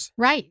bolster hers.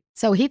 Right.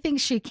 So he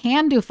thinks she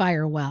can do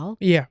fire well.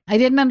 Yeah. I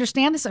didn't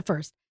understand this at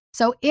first.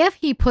 So if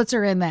he puts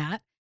her in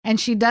that, and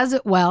she does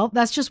it well,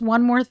 that's just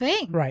one more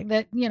thing right.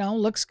 that,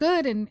 looks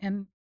good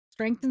and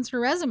strengthens her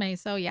resume.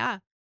 So yeah,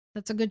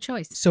 that's a good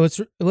choice. So it's,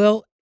 I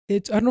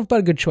don't know about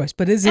a good choice,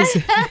 but it's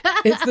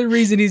the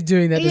reason he's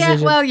doing that decision.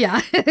 Yeah, well,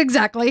 yeah,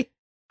 exactly.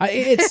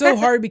 It's so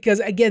hard because,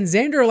 again,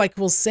 Xander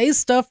will say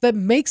stuff that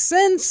makes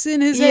sense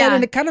in his head,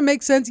 and it kind of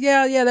makes sense.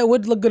 Yeah, that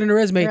would look good in a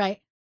resume.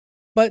 Right.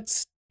 But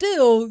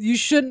still, you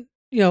shouldn't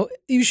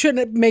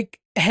make,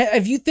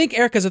 if you think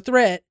Erica's a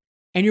threat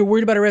and you're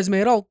worried about her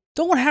resume at all,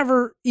 don't have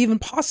her even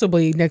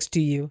possibly next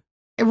to you.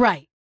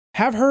 Right.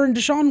 Have her and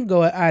Deshaun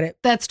go at it.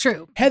 That's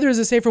true. Heather is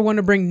a safer one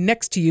to bring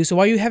next to you. So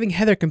why are you having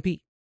Heather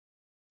compete?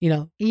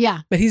 Yeah.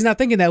 But he's not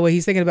thinking that way.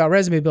 He's thinking about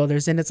resume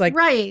builders. And it's like.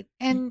 Right.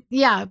 And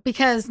yeah,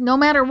 because no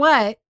matter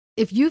what,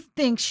 if you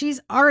think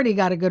she's already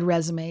got a good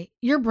resume,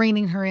 you're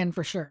bringing her in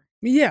for sure.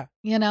 Yeah.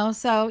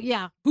 So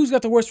yeah. Who's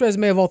got the worst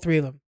resume of all three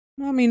of them?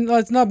 I mean,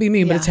 let's not be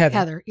mean, but it's Heather.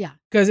 Heather, yeah.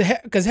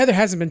 Because Heather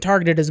hasn't been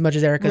targeted as much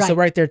as Erica. Right. So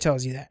right there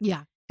tells you that.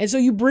 Yeah. And so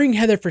you bring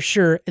Heather for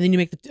sure, and then you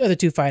make the other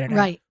two fight it out.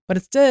 Right. But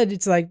instead,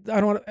 it's like, I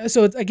don't want.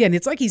 So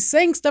it's like he's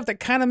saying stuff that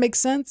kind of makes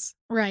sense.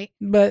 Right.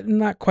 But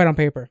not quite on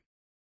paper.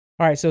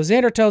 All right, so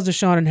Xander tells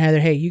Deshaun and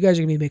Heather, hey, you guys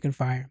are going to be making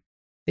fire.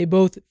 They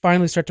both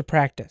finally start to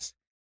practice.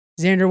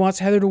 Xander wants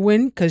Heather to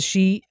win because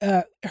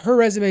her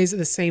resume is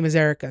the same as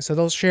Erica, so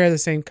they'll share the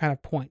same kind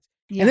of points.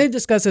 Yeah. And they've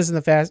discussed this in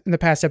the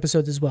past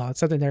episodes as well.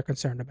 It's something they're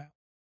concerned about.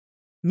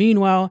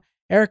 Meanwhile,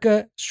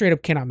 Erica straight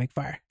up cannot make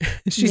fire.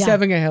 She's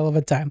having a hell of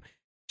a time.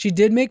 She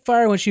did make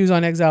fire when she was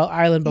on Exile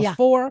Island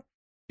before,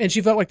 and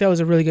she felt like that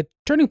was a really good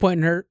turning point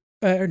in her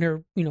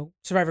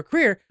Survivor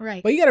career.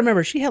 Right. But you got to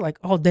remember, she had like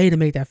all day to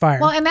make that fire.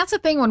 Well, and that's the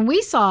thing. When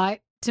we saw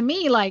it, to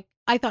me, like,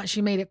 I thought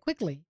she made it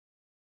quickly.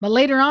 But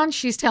later on,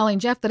 she's telling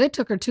Jeff that it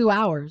took her 2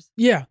 hours.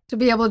 Yeah. To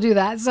be able to do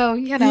that. So,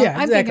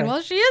 I'm thinking,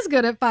 well, she is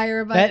good at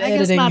fire, but I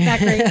guess not that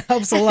great.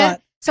 Helps a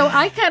lot. So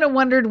I kind of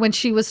wondered when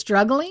she was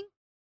struggling.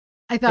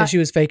 I thought, if she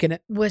was faking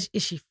it.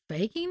 Is she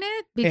faking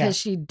it? Because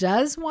she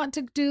does want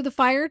to do the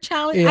fire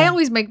challenge? Yeah. I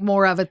always make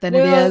more of it than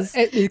it is.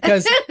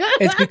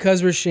 It's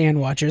because we're Shan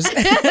watchers.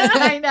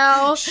 I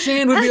know.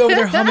 Shan would be over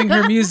there humming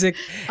her music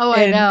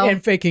I know.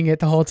 And faking it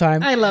the whole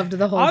time. I loved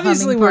the whole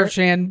Obviously, we're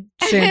Shan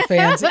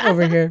fans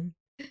over here.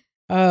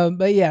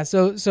 But yeah,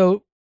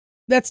 so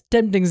that's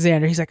tempting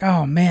Xander. He's like,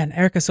 oh man,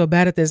 Erica's so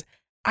bad at this.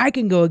 I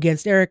can go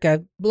against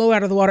Erica, blow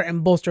out of the water,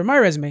 and bolster my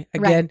resume.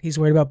 Again, he's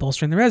worried about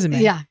bolstering the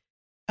resume. Yeah.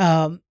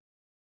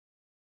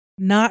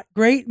 Not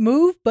great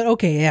move, but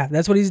okay, yeah,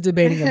 that's what he's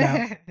debating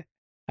about.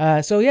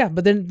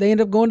 But then they end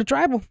up going to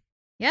Tribal.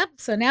 Yep,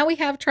 so now we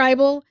have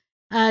Tribal.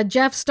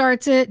 Jeff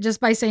starts it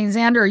just by saying,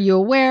 Xander, are you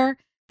aware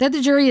that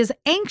the jury is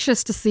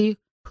anxious to see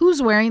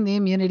who's wearing the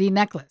immunity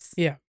necklace?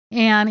 Yeah.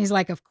 And he's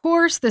like, of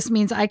course, this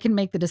means I can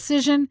make the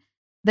decision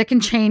that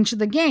can change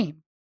the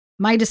game.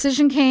 My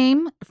decision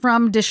came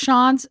from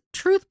Deshaun's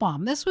truth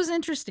bomb. This was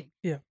interesting.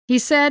 Yeah. He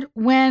said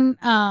when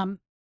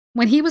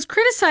he was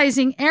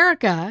criticizing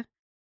Erica,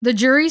 the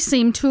jury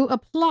seemed to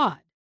applaud.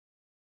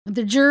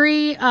 The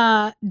jury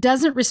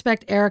doesn't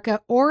respect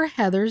Erica or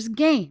Heather's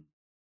game.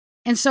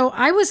 And so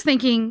I was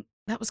thinking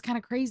that was kind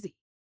of crazy.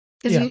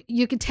 Because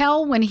you could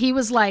tell when he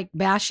was like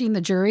bashing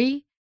the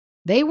jury,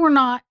 they were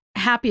not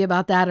happy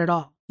about that at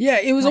all. Yeah,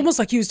 it was almost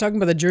like he was talking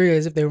about the jury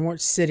as if they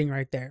weren't sitting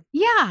right there.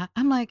 Yeah.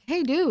 I'm like,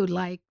 hey, dude,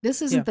 like,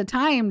 this isn't the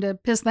time to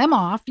piss them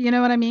off. You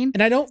know what I mean?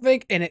 And I don't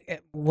think,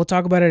 we'll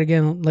talk about it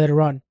again later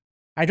on,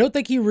 I don't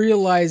think he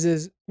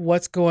realizes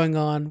what's going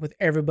on with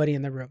everybody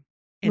in the room.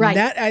 And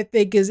that, I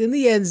think, is in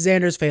the end,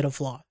 Xander's fatal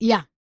flaw.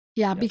 Yeah.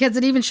 Yeah. Because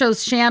it even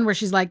shows Shan where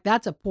she's like,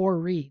 that's a poor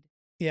read.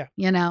 Yeah.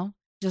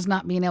 Just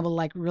not being able to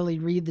like really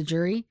read the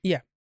jury.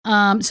 Yeah.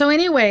 So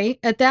anyway,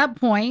 at that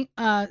point,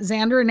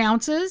 Xander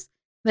announces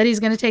that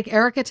he's going to take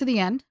Erica to the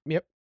end.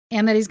 Yep.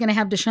 And that he's going to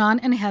have Deshaun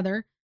and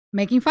Heather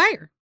making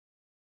fire.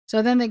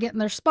 So then they get in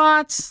their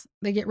spots.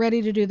 They get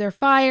ready to do their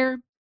fire.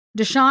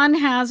 Deshaun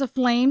has a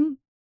flame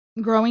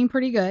growing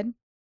pretty good.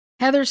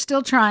 Heather's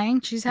still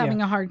trying. She's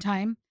having a hard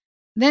time.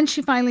 Then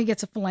she finally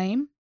gets a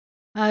flame.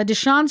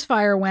 Deshaun's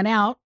fire went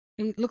out.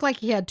 It looked like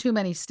he had too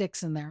many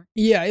sticks in there.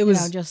 Yeah, it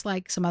was just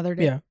like some other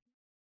day.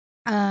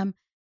 Yeah.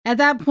 At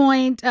that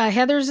point,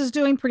 Heather's is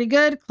doing pretty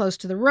good, close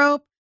to the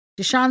rope.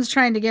 Deshaun's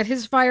trying to get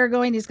his fire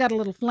going. He's got a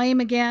little flame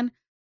again.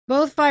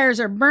 Both fires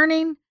are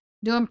burning,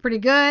 doing pretty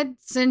good,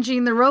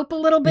 singeing the rope a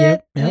little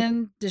bit,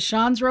 and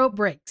Deshaun's rope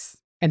breaks.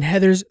 And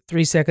Heather's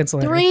 3 seconds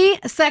later. 3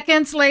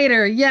 seconds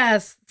later,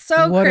 yes.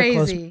 So what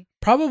crazy.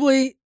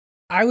 Probably,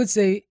 I would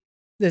say,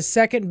 the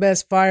second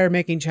best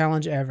fire-making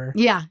challenge ever.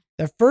 Yeah.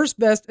 The first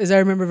best, as I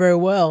remember very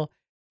well,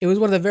 it was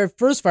one of the very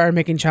first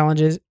fire-making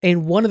challenges,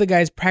 and one of the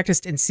guys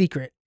practiced in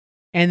secret.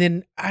 And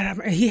then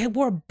he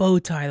wore a bow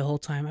tie the whole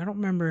time. I don't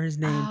remember his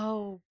name.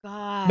 Oh,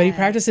 God. But he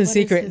practiced in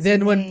secret.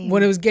 Then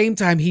when it was game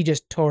time, he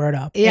just tore it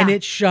up. Yeah. And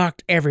it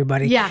shocked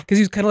everybody. Yeah. Because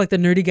he was kind of like the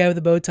nerdy guy with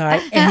the bow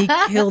tie. And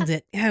he killed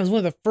it. Yeah, it was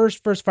one of the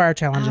first fire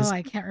challenges. Oh,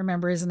 I can't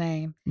remember his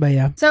name. But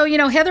yeah. So,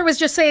 Heather was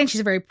just saying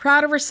she's very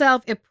proud of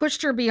herself. It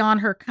pushed her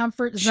beyond her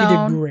comfort zone. She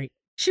did great.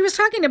 She was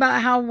talking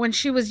about how when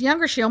she was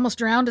younger, she almost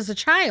drowned as a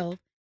child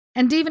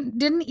and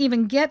didn't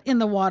even get in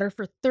the water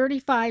for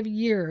 35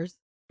 years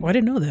Oh, I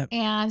didn't know that.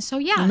 And so,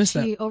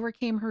 she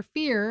overcame her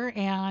fear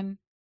and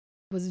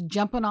was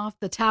jumping off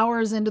the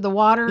towers into the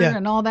water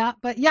and all that.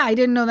 But I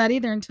didn't know that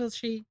either until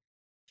she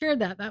shared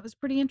that. That was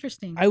pretty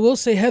interesting. I will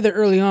say, Heather,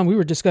 early on, we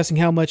were discussing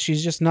how much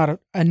she's just not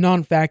a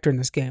non-factor in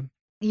this game.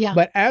 Yeah.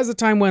 But as the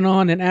time went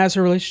on and as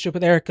her relationship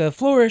with Erica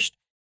flourished,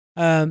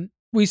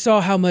 we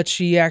saw how much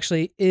she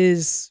actually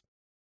is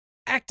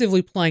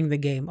actively playing the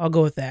game. I'll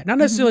go with that. Not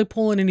necessarily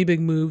pulling any big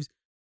moves,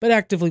 but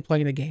actively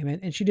playing the game.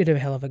 And she did a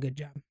hell of a good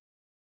job.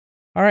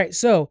 All right,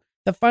 so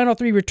the final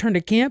 3 return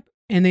to camp,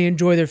 and they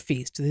enjoy their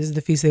feast. This is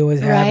the feast they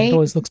always have. Right. It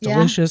always looks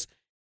delicious.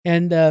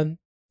 And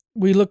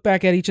we look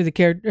back at each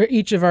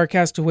of our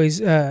castaways.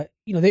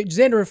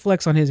 Xander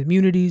reflects on his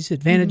immunities,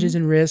 advantages,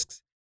 and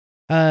risks.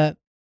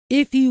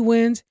 If he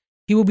wins,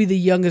 he will be the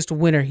youngest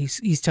winner.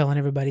 He's telling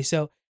everybody.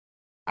 So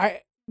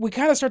we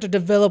kind of start to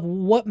develop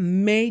what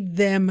made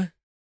them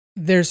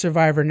their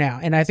survivor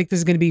now, and I think this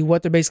is going to be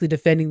what they're basically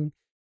defending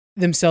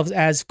themselves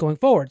as going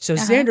forward. So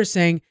Xander's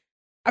saying,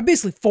 I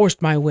basically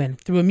forced my win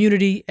through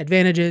immunity,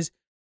 advantages,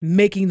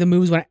 making the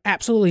moves when I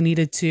absolutely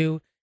needed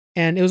to.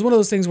 And it was one of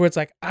those things where it's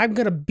like, I'm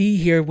going to be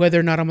here whether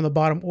or not I'm on the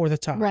bottom or the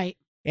top. Right.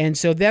 And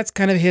so that's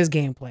kind of his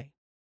gameplay.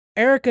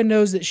 Erica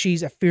knows that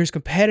she's a fierce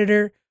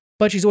competitor,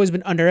 but she's always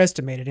been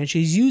underestimated. And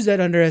she's used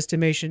that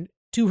underestimation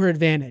to her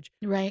advantage.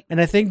 Right. And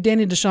I think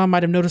Danny and Deshawn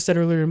might have noticed that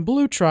earlier in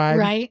Blue Tribe.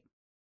 Right.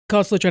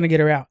 Constantly trying to get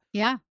her out.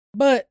 Yeah.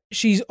 But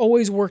she's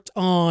always worked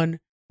on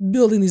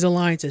building these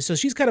alliances. So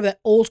she's kind of that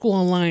old school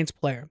alliance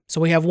player.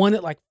 So we have one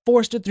that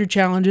forced it through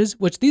challenges,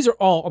 which these are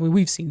all,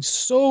 we've seen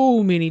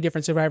so many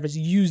different survivors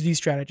use these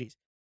strategies.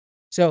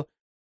 So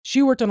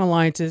she worked on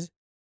alliances.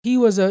 He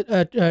was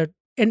a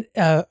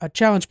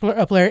challenge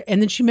player.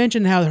 And then she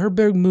mentioned how her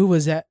big move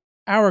was that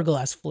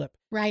hourglass flip.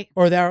 Right.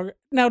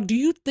 Now, do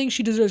you think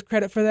she deserves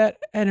credit for that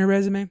in her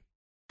resume?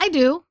 I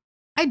do.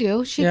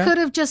 She could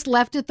have just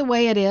left it the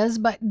way it is,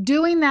 but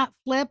doing that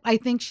flip, I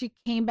think she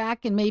came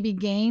back and maybe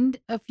gained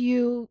a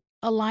few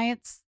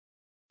alliance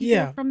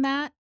from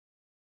that.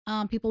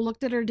 People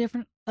looked at her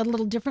a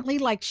little differently,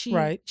 like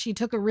she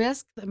took a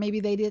risk that maybe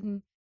they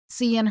didn't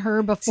see in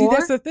her before. See,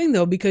 that's the thing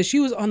though, because she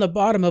was on the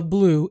bottom of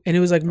Blue and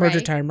it was like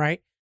merger time,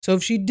 right? So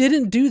if she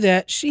didn't do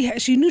that,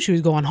 she knew she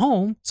was going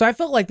home. So I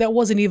felt like that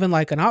wasn't even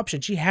like an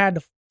option. She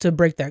had to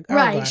break that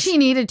hourglass. Right, she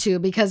needed to,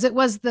 because it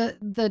was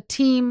the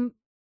team.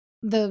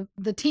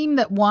 The team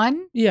that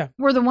won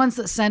were the ones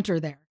that sent her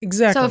there.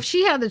 Exactly. So if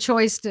she had the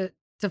choice to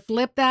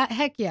flip that,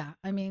 heck yeah.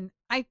 I mean,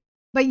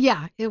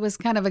 it was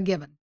kind of a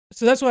given.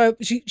 So that's why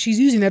she's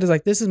using that as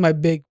like, this is my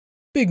big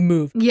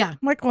move. Yeah. I'm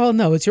like, well,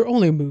 no, it's your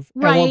only move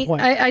at one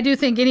point. I do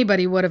think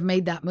anybody would have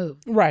made that move.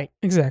 Right.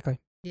 Exactly.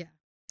 Yeah.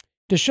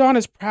 Deshawn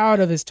is proud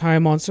of his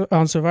time on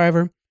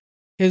Survivor.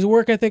 His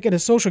work ethic and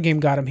his social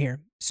game got him here.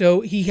 So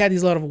he had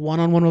these lot of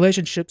one-on-one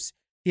relationships.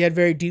 He had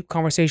very deep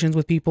conversations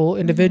with people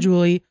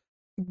individually,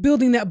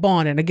 building that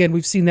bond. And again,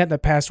 we've seen that in the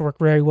past work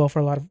very well for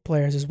a lot of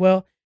players as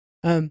well.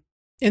 And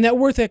that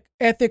work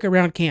ethic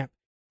around camp,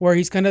 where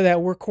he's kind of that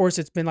workhorse.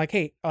 It's been like,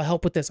 hey, I'll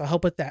help with this. I'll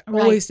help with that.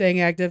 Right. Always staying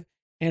active.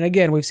 And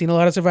again, we've seen a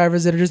lot of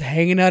survivors that are just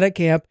hanging out at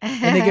camp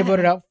and they get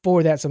voted out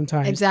for that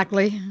sometimes.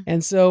 Exactly.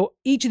 And so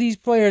each of these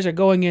players are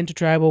going into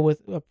Tribal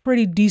with a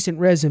pretty decent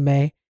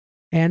resume.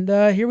 And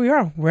here we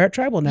are. We're at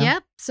Tribal now.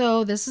 Yep.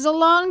 So this is a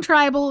long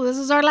Tribal. This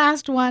is our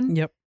last one.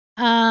 Yep.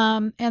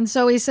 And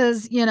so he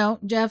says,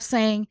 Jeff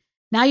saying,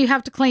 now you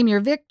have to claim your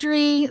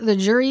victory. The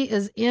jury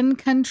is in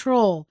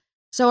control.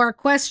 So our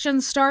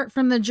questions start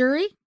from the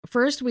jury.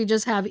 First, we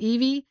just have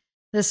Evie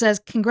that says,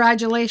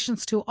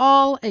 congratulations to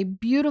all. A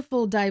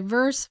beautiful,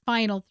 diverse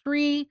final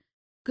 3.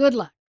 Good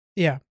luck.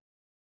 Yeah.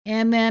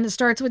 And then it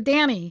starts with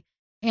Danny.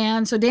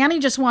 And so Danny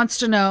just wants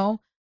to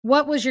know,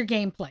 what was your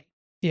gameplay?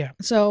 Yeah.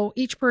 So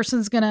each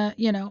person's going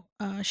to,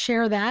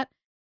 share that.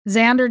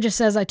 Xander just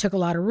says, I took a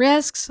lot of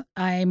risks.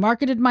 I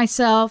marketed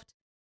myself.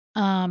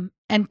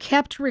 And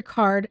kept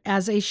Ricard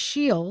as a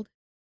shield.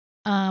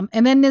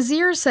 And then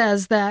Nazir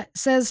says to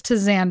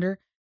Xander,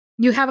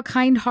 you have a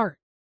kind heart.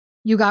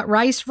 You got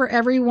rice for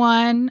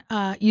everyone.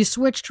 You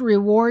switched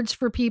rewards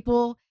for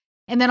people.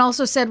 And then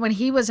also said when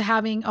he was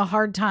having a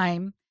hard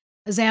time,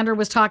 Xander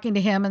was talking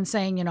to him and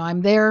saying,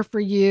 I'm there for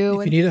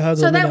you. If you need a hug,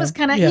 so that was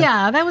kind of,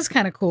 that was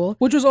kind of cool.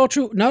 Which was all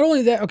true. Not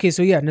only that, okay,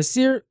 so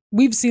Nasir,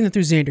 we've seen it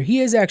through Xander. He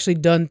has actually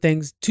done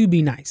things to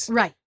be nice.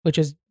 Right. Which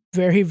is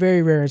very,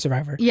 very rare in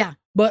Survivor. Yeah.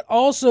 But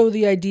also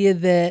the idea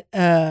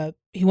that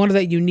he wanted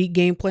that unique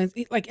game plan.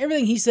 Like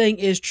everything he's saying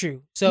is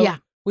true. So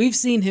we've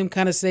seen him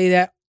kind of say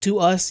that to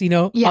us, on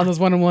those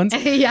one-on-ones.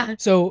 Yeah.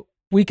 So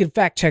we could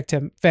fact check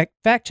him,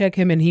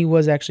 and he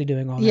was actually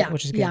doing all that,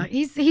 which is good. Yeah,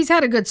 he's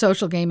had a good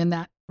social game in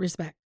that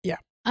respect. Yeah.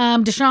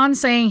 Deshawn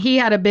saying he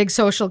had a big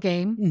social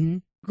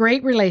game,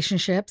 great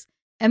relationships,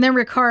 and then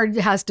Ricard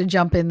has to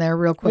jump in there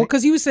real quick. Well,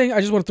 because he was saying, I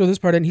just want to throw this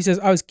part in. He says,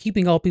 I was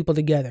keeping all people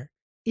together.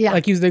 Yeah.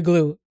 Like he was the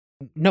glue.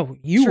 No,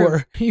 you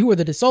were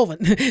the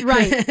dissolvent.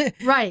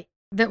 Right.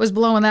 That was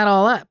blowing that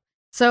all up.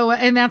 So,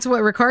 and that's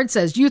what Ricard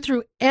says. You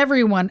threw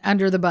everyone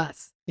under the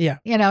bus. Yeah.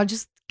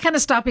 Just kind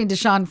of stopping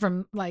Deshawn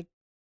from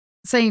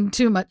saying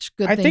too much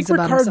good things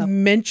about himself. I think Ricard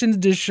mentions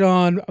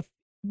Deshawn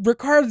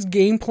Ricard's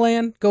game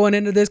plan going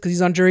into this, because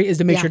he's on jury, is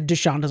to make sure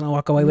Deshawn doesn't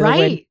walk away with a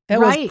win. That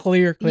was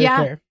clear.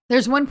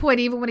 There's one point,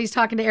 even when he's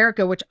talking to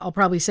Erica, which I'll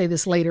probably say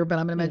this later, but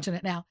I'm going to mention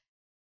it now,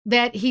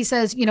 that he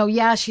says,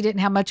 she didn't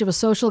have much of a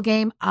social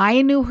game.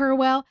 I knew her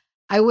well.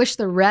 I wish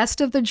the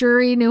rest of the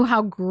jury knew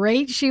how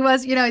great she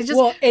was. He's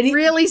just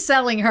really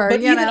selling her.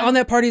 But even on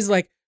that part, he's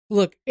like,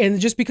 look, and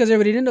just because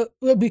everybody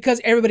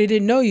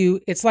didn't know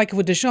you, it's like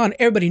with Deshawn,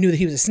 everybody knew that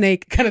he was a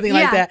snake, kind of thing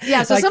like that.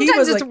 Yeah, so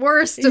sometimes it's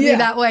worse to be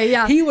that way.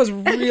 Yeah, he was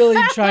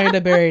really trying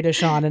to bury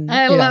Deshawn, and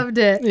I loved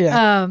it.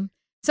 Yeah.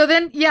 So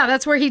then,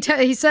 that's where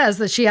he says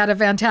that she had a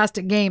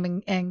fantastic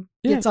game and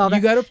gets all that.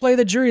 You got to play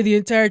the jury the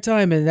entire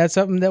time, and that's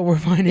something that we're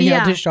finding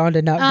out Deshawn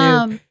did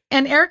not do.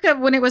 And Erica,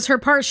 when it was her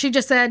part, she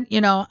just said,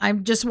 I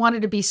just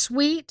wanted to be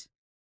sweet.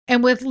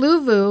 And with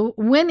Luvu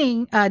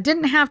winning,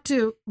 didn't have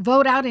to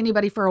vote out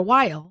anybody for a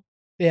while.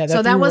 Yeah,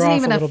 so that wasn't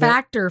even a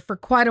factor for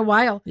quite a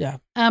while. Yeah.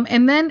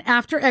 And then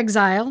after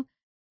exile,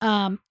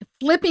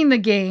 flipping the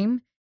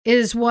game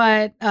is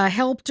what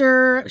helped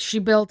her. She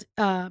built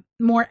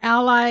more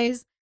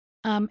allies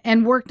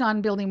and worked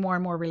on building more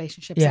and more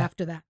relationships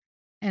after that.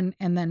 And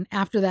then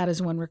after that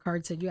is when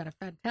Ricard said, you had a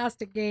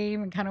fantastic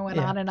game, and kind of went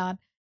on and on.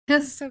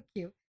 That's so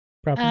cute.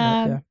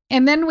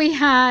 And then we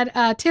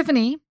had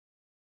Tiffany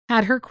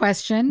had her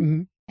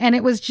question, and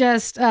it was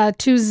just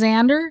to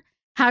Xander,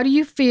 how do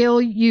you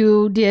feel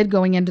you did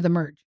going into the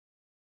merge?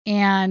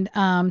 And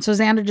so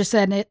Xander just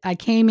said, I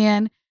came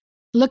in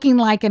looking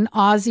like an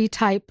Aussie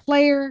type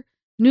player,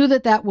 knew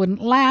that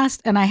wouldn't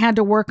last, and I had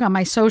to work on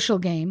my social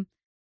game.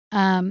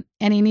 And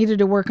he needed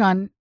to work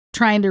on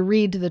trying to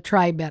read to the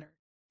tribe better.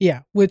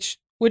 Yeah, which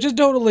is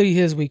totally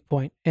his weak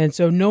point. And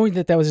so knowing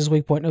that was his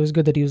weak point, it was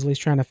good that he was at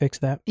least trying to fix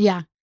that.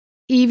 Yeah.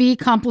 Evie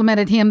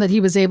complimented him that he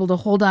was able to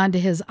hold on to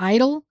his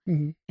idol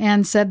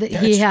and said that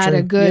he had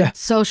a good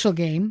social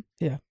game.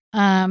 Yeah.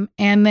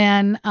 And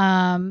then,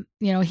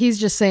 he's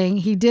just saying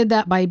he did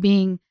that by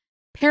being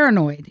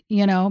paranoid,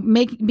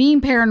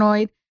 being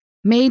paranoid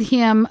made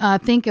him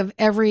think of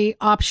every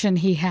option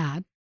he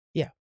had.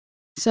 Yeah.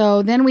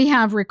 So then we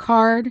have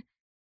Ricard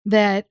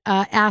that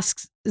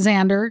asks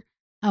Xander,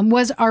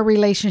 was our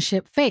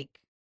relationship fake?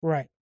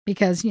 Right.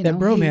 Because, that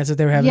bromance that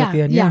they were having at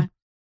the end. Yeah.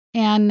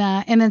 And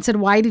then said,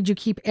 why did you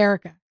keep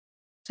Erica?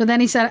 So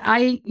then he said,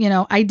 I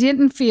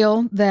didn't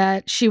feel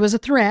that she was a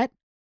threat.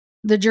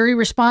 The jury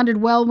responded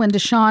well when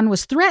Deshawn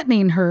was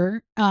threatening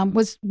her,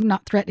 was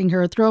not threatening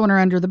her, throwing her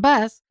under the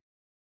bus.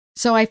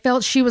 So I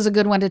felt she was a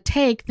good one to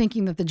take,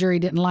 thinking that the jury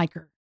didn't like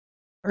her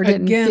or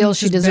didn't feel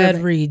she deserved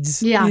bad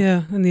reads. Yeah.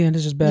 Yeah. In the end,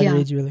 it's just bad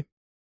reads, really.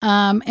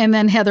 And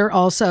then Heather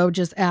also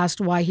just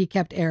asked why he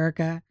kept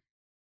Erica.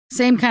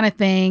 Same kind of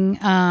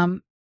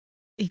thing.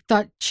 He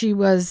thought she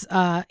was,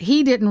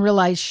 he didn't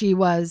realize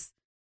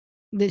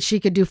that she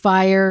could do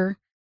fire.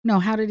 No,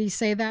 how did he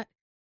say that?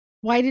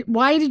 Why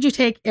did you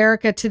take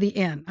Erica to the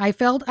end? I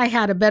felt I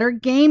had a better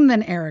game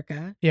than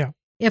Erica. Yeah.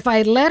 If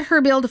I let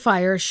her build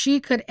fire, she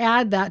could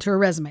add that to her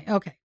resume.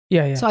 Okay.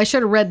 Yeah. So I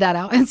should have read that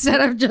out instead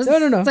of just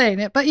saying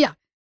it. But yeah.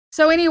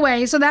 So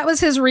anyway, that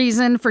was his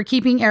reason for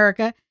keeping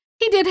Erica.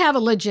 He did have a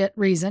legit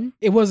reason.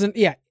 It wasn't,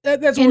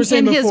 that's what we're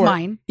saying before. In his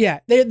mind. Yeah,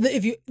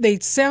 they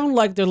sound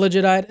like they're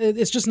legit,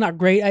 it's just not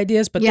great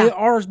ideas, but they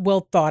are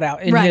well thought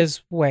out in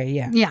his way,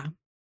 Yeah.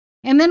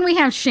 And then we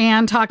have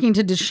Shan talking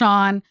to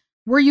Deshawn.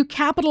 Were you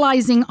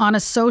capitalizing on a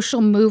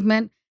social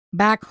movement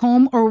back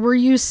home, or were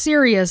you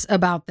serious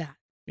about that?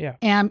 Yeah.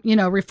 And,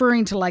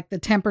 referring to like the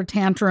temper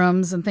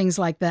tantrums and things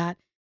like that.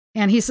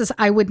 And he says,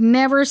 I would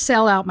never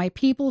sell out my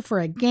people for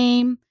a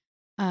game.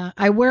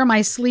 I wear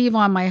my sleeve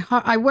on my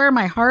heart. I wear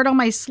my heart on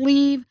my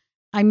sleeve.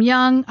 I'm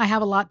young. I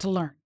have a lot to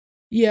learn.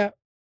 Yeah.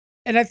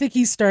 And I think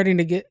he's starting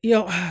to get,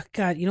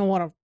 God, you don't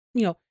want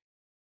to,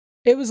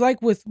 it was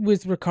like with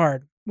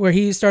Ricard, where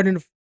he's starting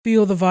to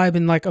feel the vibe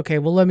and like, okay,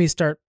 well, let me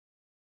start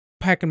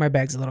packing my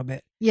bags a little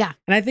bit. Yeah.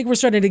 And I think we're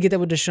starting to get that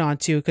with Deshawn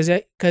too, because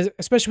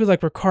especially with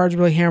like Ricard's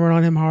really hammering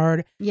on him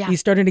hard. Yeah. He's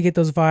starting to get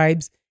those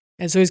vibes.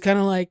 And so he's kind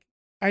of like,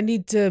 I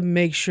need to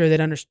make sure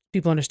that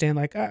people understand,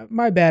 like,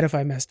 my bad if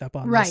I messed up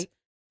on this. Right.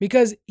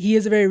 Because he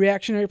is a very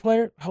reactionary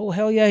player. Oh,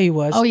 hell yeah, he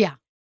was. Oh, yeah.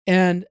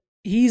 And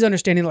he's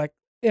understanding, like,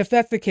 if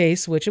that's the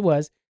case, which it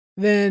was,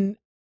 then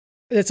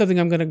that's something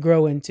I'm going to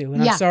grow into.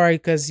 And I'm sorry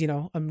because,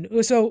 I'm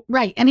new. So.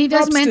 Right. And he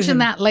does mention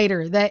that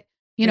later, that,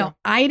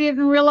 I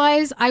didn't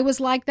realize I was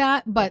like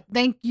that, but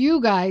thank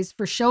you guys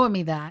for showing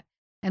me that.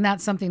 And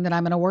that's something that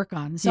I'm going to work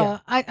on. So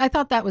I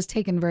thought that was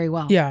taken very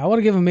well. Yeah. I want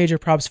to give him major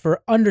props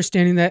for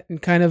understanding that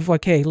and kind of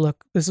like, hey,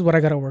 look, this is what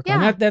I got to work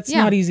on. That's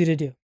not easy to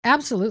do.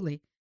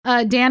 Absolutely.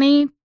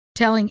 Danny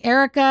telling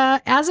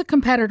Erica, as a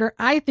competitor,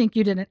 I think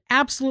you did an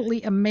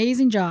absolutely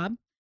amazing job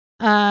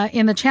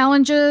in the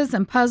challenges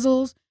and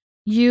puzzles.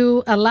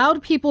 You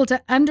allowed people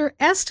to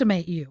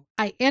underestimate you.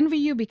 I envy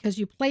you because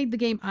you played the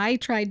game I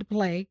tried to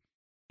play.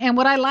 And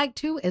what I like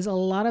too is a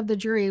lot of the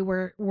jury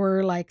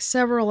were like,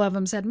 several of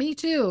them said, me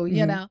too,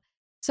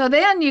 So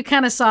then you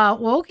kind of saw,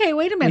 well, okay,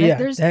 wait a minute. Yeah,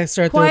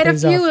 there's quite a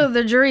few of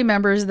the jury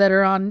members that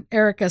are on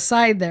Erica's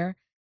side there.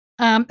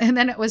 And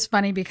then it was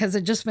funny because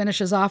it just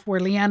finishes off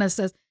where Leanna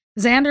says,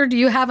 Xander, do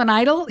you have an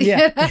idol?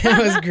 Yeah,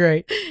 that was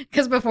great.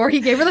 Because before he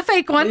gave her the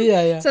fake one.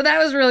 Yeah. So that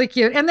was really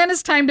cute. And then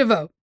it's time to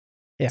vote.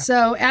 Yeah.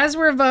 So as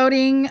we're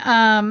voting,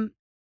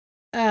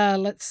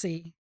 let's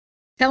see.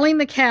 Telling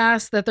the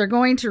cast that they're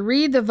going to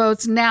read the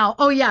votes now.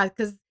 Oh, yeah,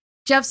 because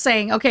Jeff's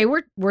saying, okay,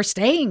 we're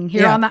staying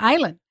here on the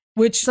island.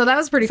 So that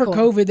was pretty cool. For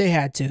COVID, they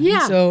had to.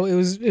 Yeah. So it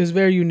was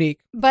very unique.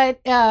 But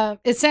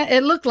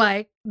it looked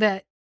like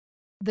that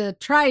the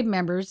tribe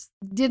members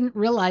didn't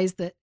realize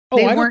that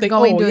they weren't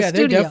going to a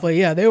studio.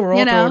 They were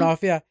all thrown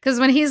off, Because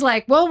when he's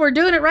like, well, we're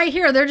doing it right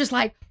here, they're just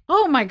like,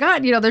 oh my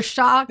God, they're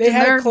shocked. They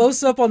had a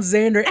close up on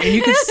Xander, and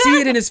you could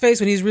see it in his face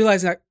when he's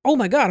realizing, like, oh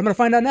my God, I'm going to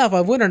find out now if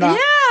I win or not.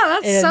 Yeah,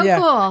 that's so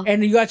cool.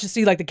 And you actually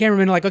see, like, the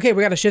cameraman, like, okay,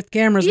 we got to shift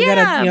cameras. We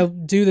got to,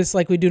 do this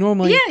like we do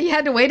normally. Yeah, you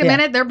had to wait a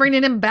minute. They're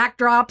bringing in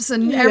backdrops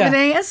and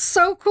everything. It's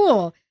so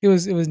cool. It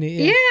was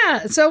neat.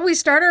 Yeah. So we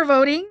start our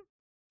voting.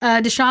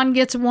 Deshawn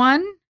gets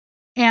 1,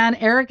 and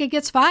Erica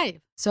gets 5.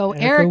 So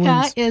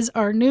Erica is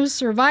our new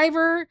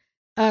Survivor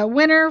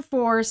winner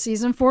for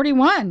season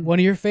 41. One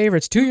of your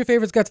favorites. 2 of your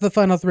favorites got to the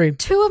final 3.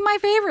 2 of my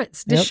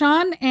favorites. Yep.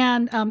 Deshawn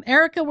and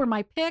Erica were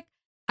my pick.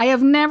 I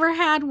have never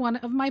had one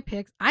of my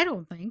picks, I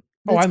don't think.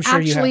 I'm sure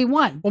actually you have.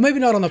 Won. Well, maybe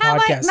not on the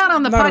podcast. Not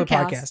on the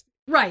podcast.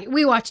 Right.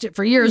 We watched it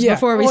for years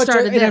before we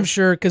started this. And I'm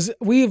sure, because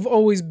we've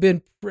always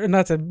been,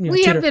 not to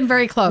we have been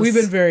very close. We've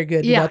been very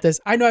good about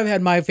this. I know I've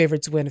had my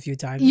favorites win a few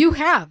times. You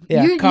have.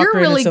 Yeah, you're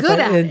really good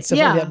at it.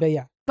 Yeah.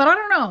 But But I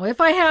don't know.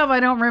 If I have, I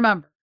don't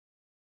remember.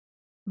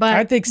 But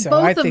I think so.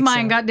 Both of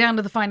mine got down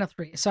to the final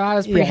 3. So I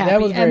was pretty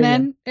happy. And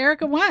then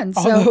Erica won.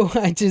 So although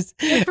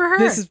good for her.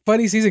 This is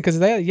funny season because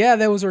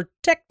those were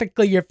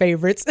technically your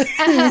favorites.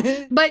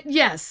 But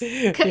yes.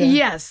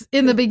 Yes.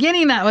 In the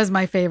beginning, that was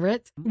my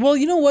favorite. Well,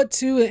 you know what,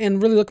 too?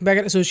 And really looking back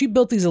at it, so she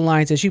built these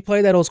alliances. She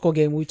played that old school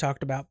game we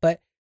talked about. But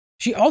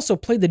she also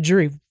played the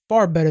jury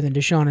far better than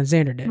Deshawn and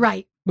Xander did.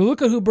 Right. But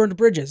look at who burned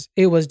bridges.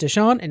 It was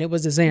Deshawn and it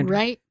was Xander.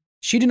 Right.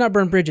 She did not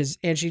burn bridges,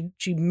 and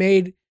she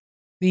made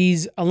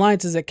these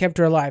alliances that kept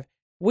her alive.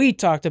 We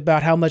talked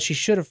about how much she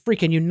should have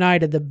freaking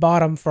united the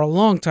bottom for a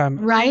long time.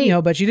 Right.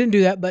 But she didn't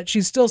do that, but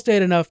she still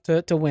stayed enough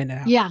to win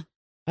out. Yeah.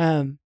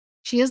 Um,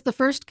 she is the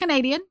first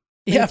Canadian.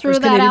 Yeah, threw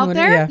that Canadian out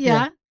there.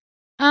 Yeah.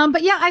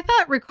 But yeah, I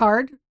thought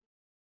Ricard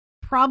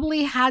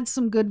probably had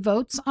some good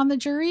votes on the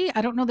jury.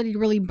 I don't know that he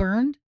really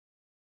burned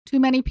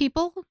too many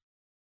people.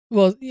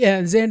 Well,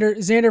 yeah,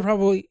 Xander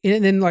probably,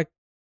 and then like,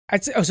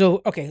 I'd say,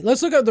 okay,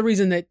 let's look at the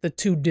reason that the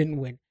 2 didn't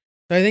win.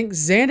 So I think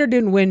Xander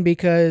didn't win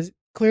because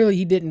clearly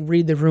he didn't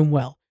read the room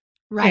well.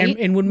 Right.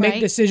 And would make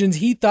decisions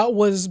he thought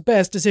was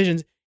best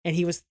decisions. And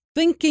he was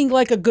thinking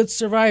like a good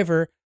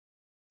survivor,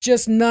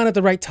 just not at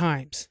the right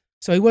times.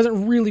 So he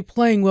wasn't really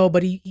playing well,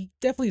 but he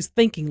definitely is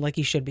thinking like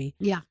he should be.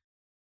 Yeah.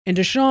 And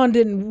Deshawn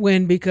didn't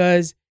win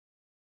because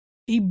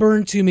he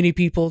burned too many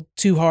people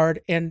too hard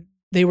and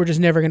they were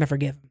just never going to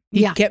forgive him.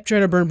 He kept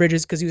trying to burn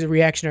bridges because he was a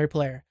reactionary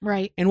player.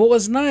 Right. And what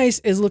was nice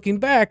is looking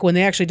back when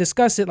they actually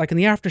discussed it, like in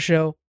the after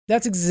show,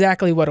 that's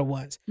exactly what it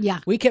was. Yeah.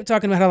 We kept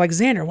talking about how, like,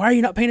 Xander, why are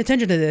you not paying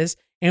attention to this?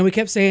 And we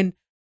kept saying,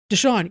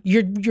 Deshawn,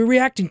 you're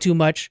reacting too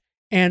much.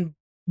 And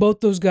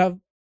both those got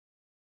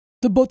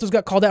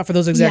called out for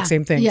those exact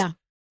same things. Yeah.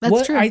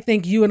 That's true. I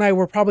think you and I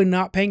were probably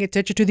not paying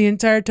attention to the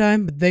entire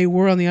time, but they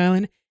were on the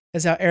island,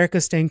 is how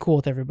Erica's staying cool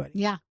with everybody.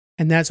 Yeah.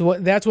 And that's what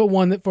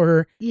won that for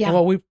her. Yeah. And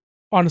what we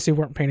honestly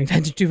weren't paying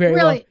attention to very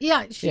well. Really?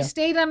 Yeah. She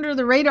stayed under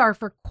the radar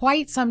for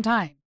quite some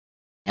time.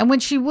 And when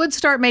she would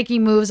start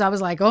making moves, I was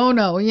like, oh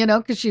no,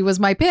 because she was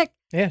my pick.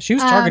 Yeah, she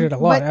was targeted a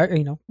lot,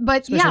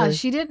 But yeah,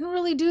 she didn't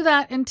really do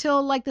that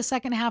until like the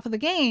second half of the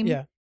game.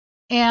 Yeah.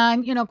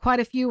 And, quite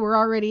a few were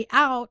already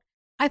out.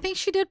 I think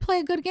she did play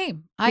a good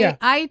game.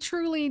 I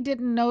truly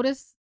didn't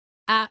notice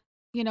that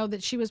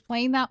she was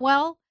playing that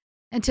well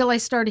until I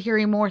started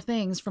hearing more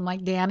things from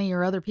like Danny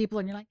or other people.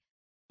 And you're like,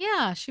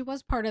 yeah, she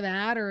was part of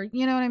that, or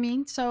you know what I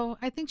mean? So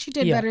I think she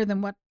did better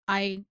than what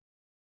I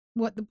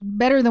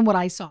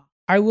saw.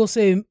 I will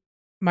say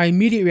my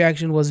immediate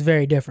reaction was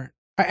very different.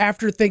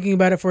 After thinking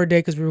about it for a day,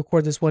 because we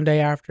record this one day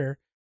after,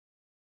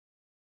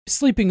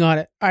 sleeping on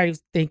it, I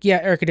think,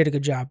 Erica did a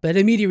good job. But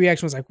immediate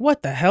reaction was like,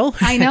 what the hell?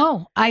 I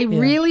know. I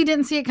really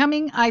didn't see it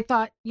coming. I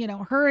thought,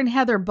 her and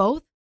Heather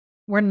both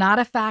were not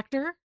a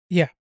factor.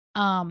 Yeah.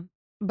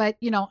 But,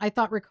 I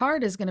thought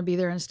Ricard is going to be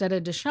there instead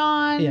of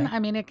Deshawn. Yeah. I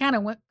mean, it kind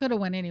of could have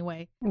went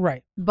anyway.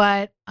 Right.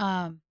 But,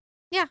 I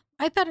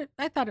thought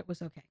it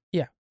was okay.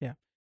 Yeah.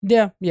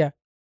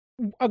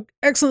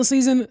 Excellent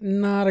season.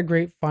 Not a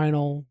great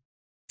final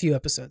few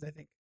episodes, I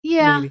think.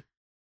 Yeah. Maybe.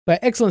 But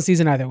excellent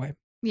season either way.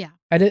 Yeah.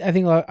 I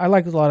think I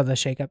liked a lot of the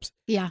shakeups.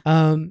 Yeah.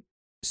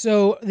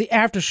 So the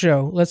after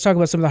show, let's talk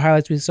about some of the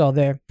highlights we saw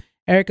there.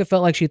 Erica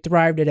felt like she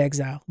thrived at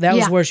Exile. That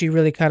was where she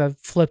really kind of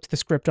flipped the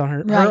script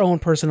on her own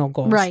personal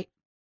goals. Right.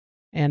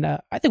 And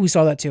I think we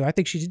saw that too. I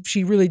think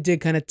she really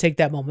did kind of take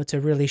that moment to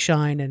really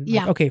shine and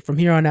like, okay, from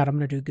here on out, I'm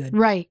going to do good.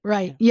 Right.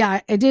 Yeah,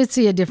 I did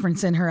see a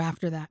difference in her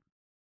after that.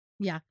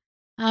 Yeah.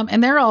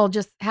 And they're all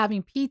just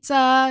having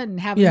pizza and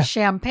having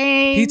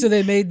champagne. Pizza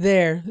they made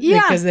there.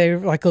 Yeah. Because they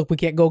were like, look, we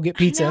can't go get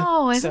pizza.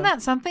 No, isn't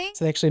that something?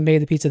 So they actually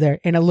made the pizza there.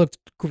 And it looked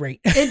great.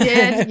 It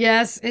did.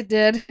 Yes, it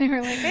did. They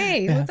were like,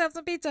 hey, let's have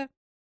some pizza.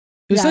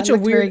 It was such a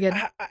weird,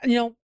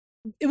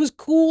 it was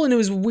cool and it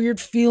was a weird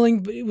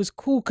feeling, but it was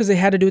cool because they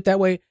had to do it that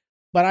way.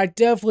 But I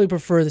definitely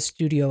prefer the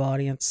studio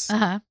audience.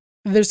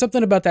 There's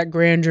something about that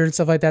grandeur and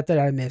stuff like that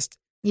I missed.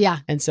 Yeah.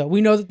 And so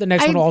we know that the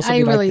next one will also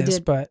be like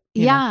this, but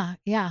yeah,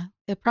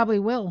 it probably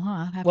will,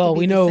 huh?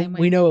 We know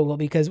it will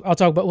because we'll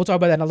talk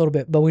about that in a little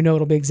bit, but we know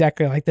it'll be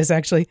exactly like this.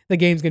 Actually, the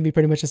game's going to be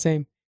pretty much the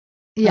same.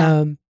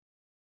 Yeah.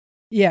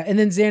 Yeah. And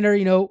then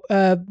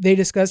Xander, they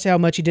discussed how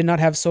much he did not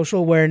have social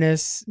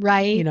awareness.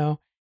 Right.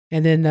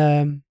 And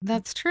then,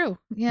 that's true,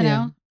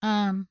 know.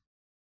 And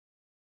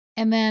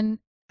then,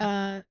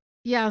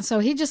 so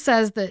he just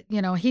says that,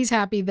 he's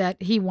happy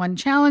that he won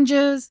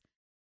challenges.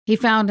 He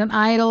found an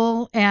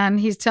idol and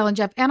he's telling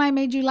Jeff, and I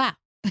made you laugh.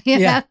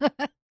 Yeah.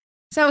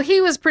 So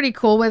he was pretty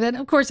cool with it.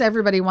 Of course,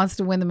 everybody wants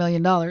to win the $1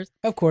 million.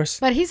 Of course.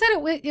 But he said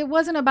it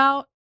wasn't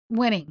about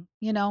winning.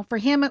 For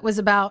him, it was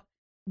about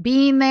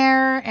being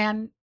there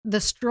and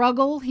the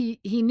struggle. He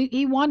knew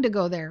he wanted to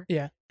go there.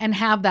 Yeah. And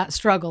have that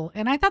struggle.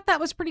 And I thought that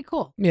was pretty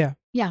cool. Yeah.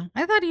 Yeah.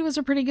 I thought he was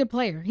a pretty good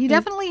player. He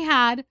definitely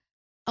had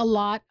a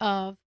lot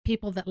of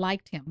people that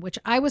liked him, which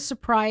I was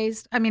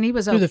surprised. I mean, he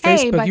was okay. Through the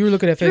Facebook, but you were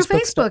looking at Facebook. Through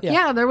Facebook,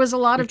 yeah, there was a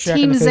lot of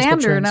Team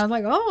Xander, and I was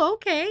like, oh,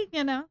 okay,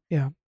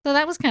 Yeah. So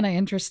that was kind of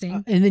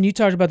interesting. And then you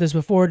talked about this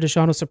before.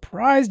 Deshaun was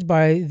surprised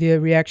by the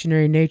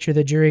reactionary nature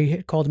the jury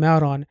had called him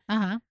out on.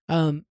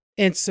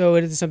 And so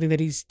it is something that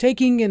he's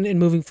taking and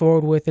moving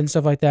forward with and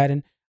stuff like that.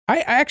 And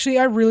I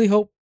really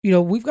hope,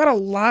 we've got a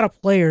lot of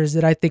players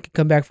that I think can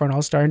come back for an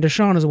All-Star, and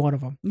Deshaun is one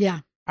of them. Yeah.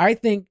 I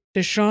think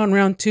Deshaun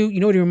round 2, you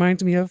know what he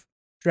reminds me of?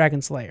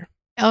 Dragon Slayer.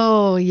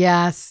 Oh,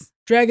 yes.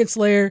 Dragon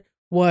Slayer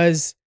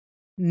was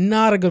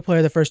not a good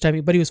player the first time,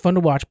 but he was fun to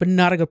watch, but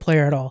not a good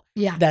player at all.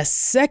 Yeah. The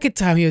second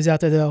time he was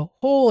out there, though,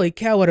 holy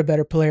cow, what a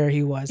better player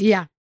he was.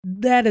 Yeah.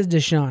 That is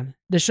Deshaun.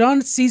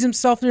 Deshaun sees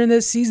himself during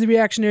this, sees the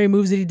reactionary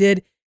moves that he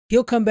did.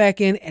 He'll come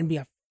back in and be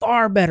a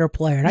far better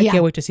player. And I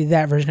can't wait to see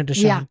that version of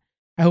Deshaun. Yeah.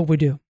 I hope we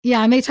do.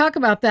 Yeah, and they talk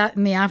about that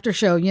in the after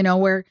show,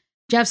 where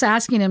Jeff's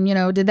asking him,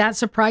 did that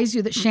surprise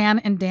you that Shan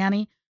and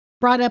Danny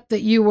brought up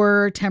that you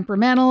were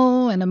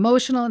temperamental and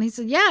emotional? And he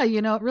said, yeah,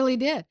 it really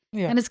did.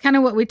 Yeah. And it's kind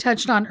of what we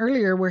touched on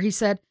earlier, where he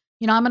said,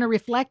 I'm going to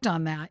reflect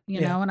on that,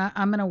 know, and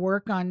I'm going to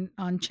work on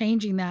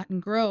changing that and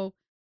grow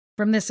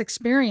from this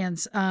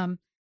experience. And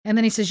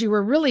then he says, you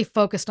were really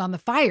focused on the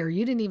fire.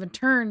 You didn't even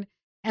turn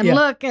and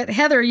look at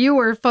Heather. You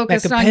were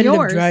focused on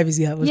yours. Drive he's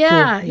got was cool.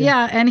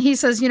 Yeah. And he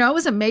says, it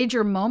was a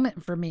major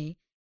moment for me,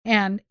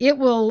 and it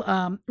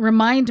will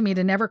remind me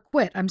to never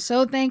quit. I'm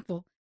so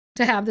thankful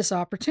to have this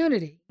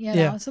opportunity,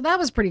 So that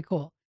was pretty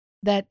cool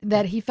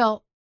that he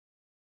felt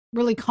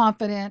really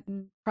confident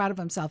and proud of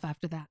himself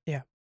after that.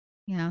 Yeah.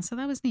 So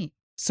that was neat.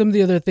 Some of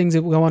the other things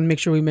that we want to make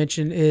sure we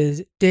mention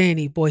is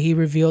Danny, boy, he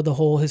revealed the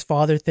whole his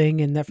father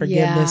thing and that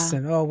forgiveness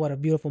and oh, what a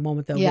beautiful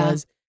moment that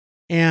was.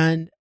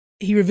 And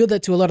he revealed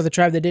that to a lot of the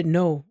tribe that didn't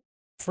know,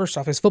 first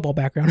off, his football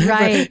background.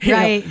 Right,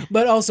 right.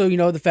 But also,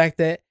 the fact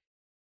that,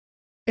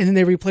 and then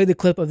they replayed the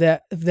clip of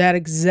that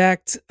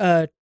exact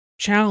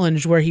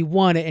challenge where he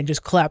won it and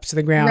just collapsed to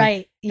the ground.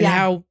 Right. And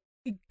how,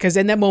 because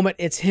in that moment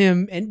it's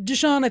him and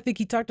Deshaun. I think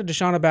he talked to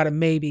Deshaun about it.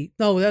 Maybe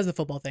that was the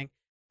football thing,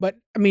 but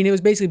I mean it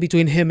was basically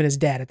between him and his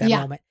dad at that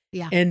moment.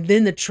 Yeah. And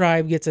then the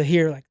tribe gets to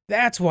hear like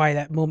that's why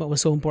that moment was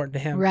so important to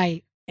him.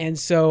 Right. And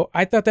so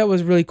I thought that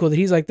was really cool that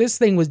he's like, this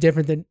thing was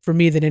different for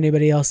me than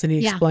anybody else, and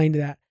he explained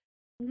that.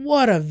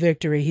 What a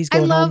victory he's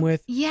going home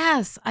with.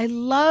 Yes, I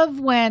love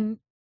when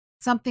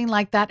something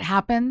like that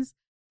happens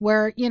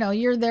where,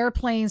 you're there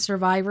playing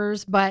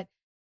survivors, but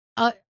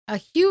a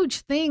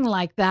huge thing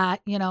like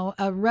that,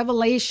 a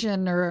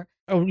revelation or,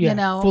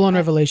 full on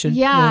revelation.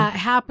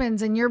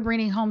 Happens and you're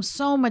bringing home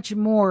so much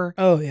more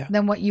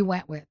than what you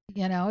went with.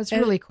 It's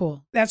really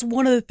cool. That's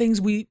one of the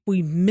things we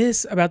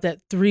miss about that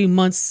 3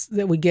 months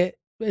that we get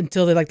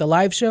until they like the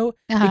live show,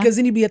 because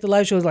then you'd be at the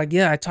live show, it's like,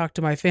 I talked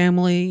to my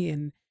family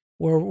and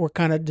we're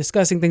kind of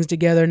discussing things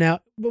together now,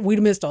 but we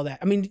missed all that.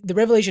 I mean, the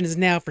revelation is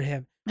now for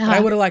him. But I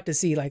would have liked to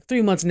see like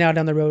 3 months now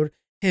down the road,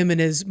 him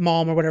and his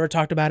mom or whatever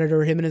talked about it,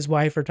 or him and his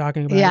wife are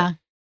talking about it.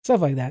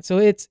 Stuff like that. So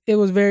it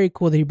was very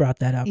cool that he brought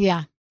that up.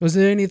 Yeah. Was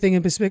there anything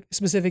in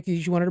specific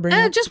you wanted to bring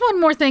up? Just one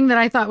more thing that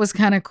I thought was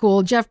kind of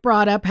cool. Jeff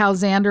brought up how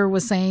Xander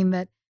was saying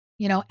that,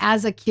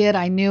 as a kid,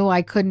 I knew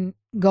I couldn't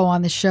go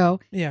on the show.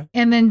 Yeah.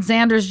 And then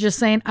Xander's just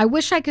saying, I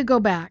wish I could go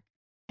back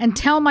and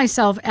tell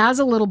myself as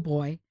a little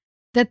boy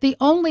that the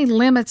only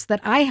limits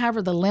that I have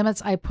are the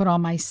limits I put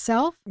on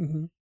myself,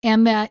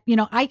 and that,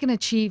 I can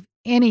achieve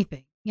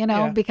anything,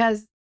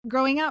 because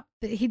growing up,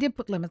 he did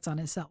put limits on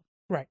himself.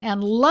 Right.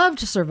 And loved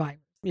Survivor.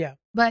 Yeah.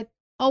 But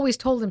always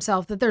told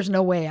himself that there's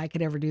no way I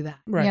could ever do that.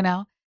 Right.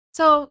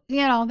 So,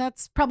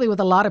 that's probably what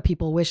a lot of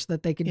people wish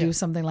that they could do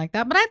something like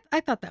that. But I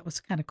thought that was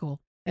kind of cool.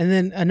 And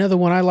then another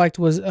one I liked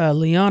was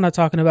Liana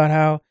talking about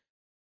how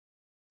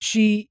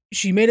she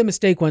made a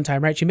mistake one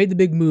time, right? She made the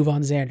big move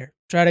on Xander,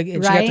 and she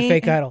got the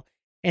fake idol.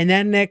 And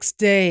that next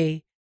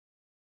day,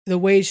 the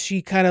way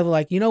she kind of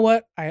like, you know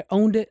what? I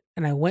owned it,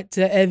 and I went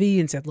to Evie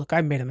and said, look,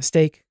 I made a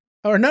mistake.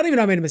 Or not even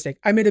I made a mistake.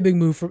 I made a big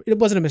move. It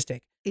wasn't a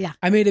mistake. Yeah.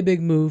 I made a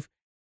big move,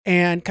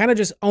 and kind of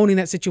just owning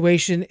that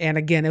situation. And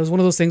again, it was one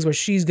of those things where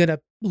she's going to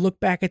look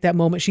back at that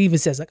moment. She even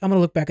says, like, I'm going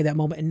to look back at that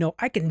moment and know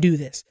I can do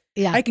this.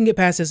 Yeah. I can get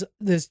past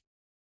this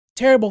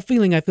terrible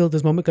feeling I feel at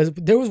this moment, because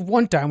there was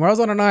one time where I was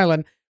on an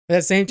island with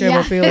that same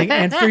terrible feeling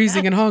and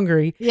freezing and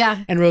hungry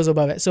and rose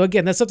above it. So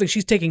again, that's something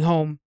she's taking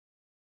home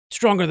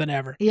stronger than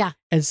ever. Yeah.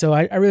 And so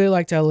I really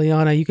liked how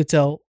Liana, you could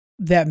tell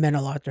that meant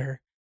a lot to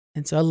her.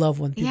 And so I love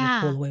when people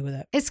pull away with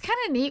that. It's kind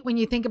of neat when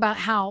you think about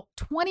how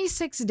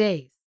 26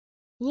 days,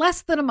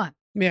 less than a month,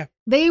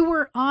 they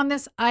were on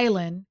this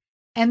island,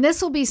 and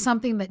this will be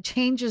something that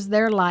changes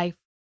their life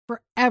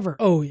forever.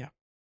 Oh, yeah.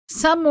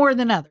 Some more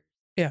than others.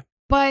 Yeah.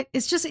 But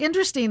it's just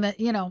interesting that,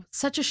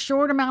 such a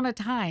short amount of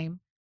time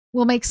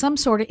will make some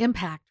sort of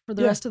impact for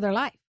the rest of their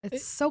life.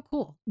 It's so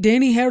cool.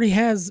 Danny already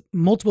has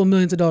multiple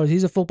millions of dollars.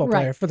 He's a football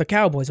player for the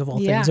Cowboys of all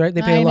things, right?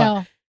 They pay a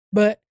lot.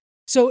 But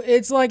so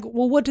it's like,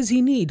 well, what does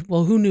he need?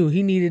 Well, who knew?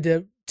 He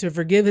needed to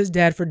forgive his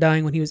dad for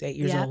dying when he was 8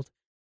 years old.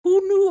 Who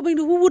knew? I mean,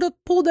 who would have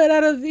pulled that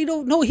out of,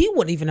 no, he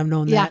wouldn't even have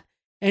known that.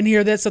 And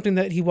here, that's something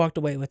that he walked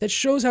away with. It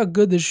shows how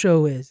good this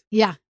show is.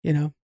 Yeah.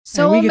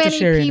 So many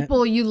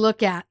people you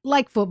look at,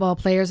 like football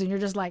players, and you're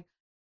just like,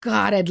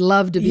 God, I'd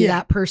love to be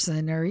that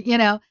person, or,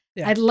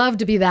 I'd love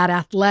to be that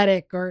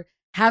athletic or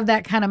have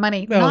that kind of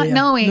money, not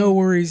knowing no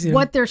worries,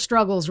 what their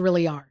struggles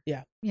really are.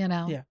 Yeah.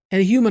 Yeah.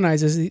 And it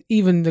humanizes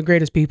even the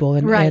greatest people.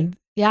 And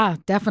yeah,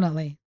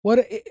 definitely.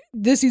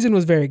 This season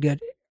was very good.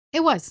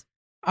 It was.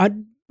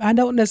 I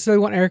don't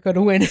necessarily want Erica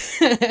to win.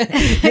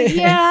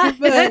 Yeah.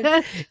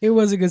 But it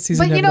was a good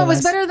season. But it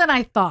was better than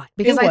I thought,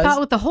 because I thought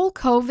with the whole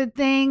COVID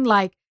thing,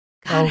 like,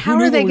 God, how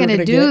are they going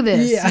to do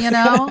this?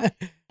 Yeah.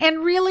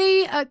 And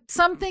really,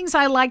 some things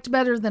I liked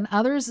better than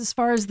others as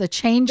far as the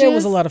changes. There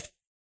was a lot of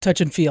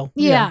touch and feel.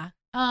 Yeah.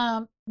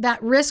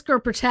 That Risk or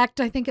Protect,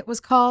 I think it was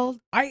called.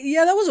 That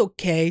was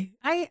okay.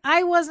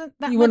 I wasn't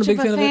that much of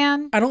a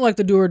fan. I don't like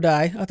the Do or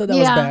Die. I thought that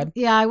was bad.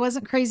 Yeah, I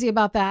wasn't crazy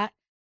about that.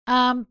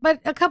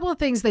 But a couple of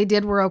things they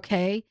did were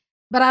okay.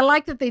 But I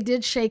like that they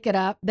did shake it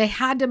up. They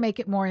had to make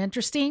it more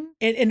interesting,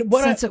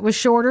 since it was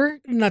shorter.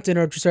 Not to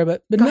interrupt you, sorry,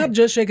 but not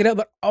just shake it up,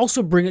 but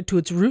also bring it to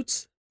its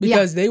roots,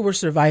 because they were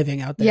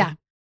surviving out there. Yeah.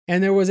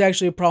 And there was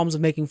actually problems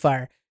of making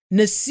fire.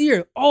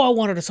 Nasir, I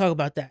wanted to talk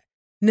about that.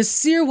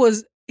 Nasir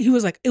it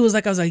was like I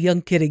was a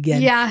young kid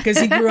again. Yeah. Because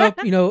he grew up,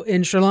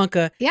 in Sri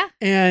Lanka. Yeah.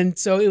 And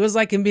so it was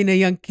like him being a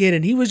young kid,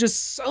 and he was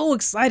just so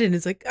excited.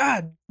 It's like,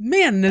 God,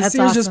 man,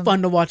 Nasir is just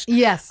fun to watch.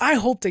 Yes. I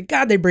hope to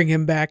God they bring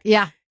him back.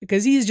 Yeah.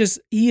 Because he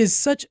is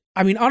such,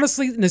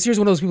 honestly, Nasir's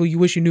one of those people you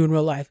wish you knew in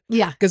real life.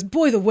 Yeah. Because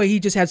boy, the way he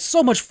just had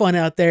so much fun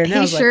out there. And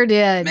he sure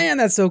did. Man,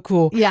 that's so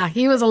cool. Yeah,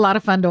 he was a lot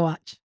of fun to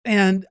watch.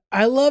 And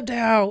I loved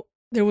how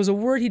there was a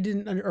word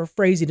or a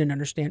phrase he didn't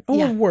understand.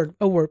 A word,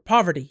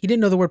 poverty. He didn't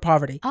know the word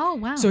poverty. Oh,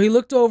 wow. So he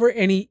looked over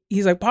and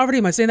he's like, poverty,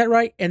 am I saying that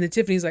right? And then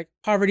Tiffany's like,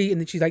 poverty.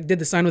 And then she like did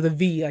the sign with a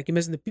V, like you're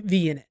missing the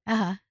V in it.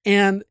 Uh-huh.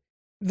 And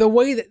the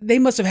way that they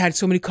must have had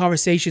so many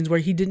conversations where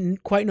he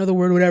didn't quite know the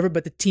word or whatever,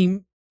 but the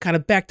team kind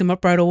of backed him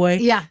up right away.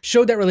 Yeah.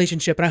 Showed that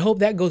relationship. And I hope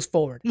that goes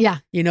forward. Yeah.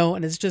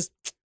 And it's just,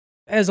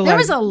 there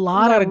was a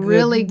lot of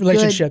really good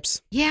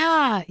relationships.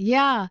 Yeah.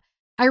 Yeah.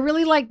 I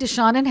really liked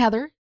Deshaun and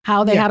Heather,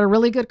 how they had a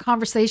really good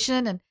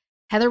conversation, and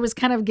Heather was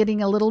kind of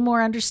getting a little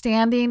more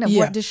understanding of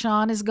what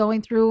Deshaun is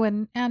going through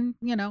and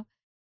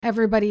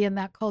everybody in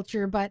that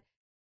culture. But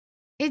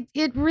I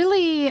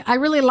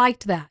really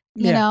liked that.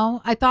 You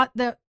know, I thought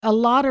that a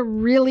lot of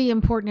really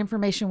important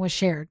information was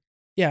shared.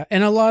 Yeah.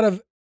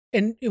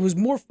 And it was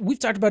more, we've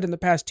talked about it in the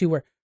past too,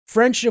 where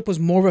friendship was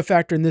more of a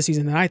factor in this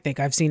season than I think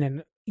I've seen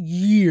in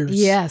years.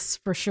 Yes,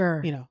 for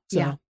sure.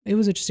 So it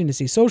was interesting to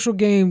see. Social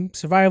game,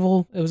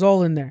 survival, it was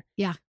all in there.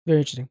 Yeah. Very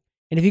interesting.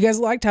 And if you guys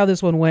liked how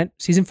this one went,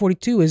 season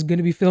 42 is going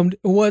to be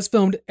was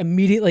filmed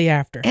immediately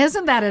after.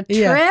 Isn't that a trip?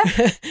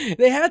 Yeah.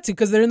 They had to,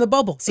 because they're in the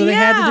bubble. So they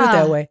had to do it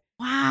that way.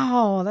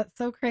 Wow, that's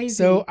so crazy.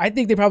 So I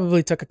think they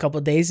probably took a couple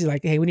of days.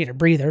 Like, hey, we need a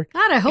breather.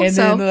 God, I hope and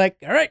so. And then they're like,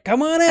 all right,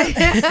 come on in.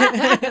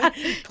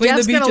 Clean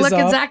Jeff's the beaches gonna look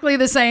off. exactly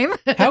the same.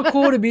 How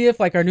cool would it be if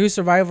like our new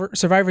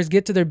survivors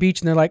get to their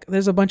beach and they're like,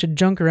 there's a bunch of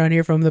junk around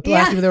here from the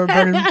last year they were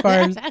burning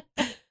fires.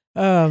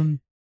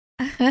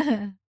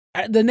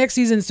 The next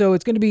season, so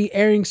it's going to be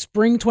airing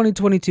spring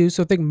 2022.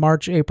 So think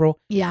March, April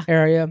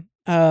area.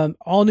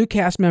 All new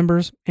cast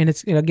members, and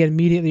it's again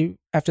immediately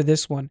after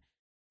this one.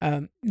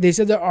 They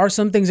said there are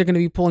some things they're going to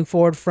be pulling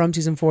forward from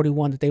season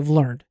 41 that they've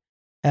learned.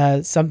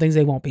 Some things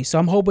they won't be. So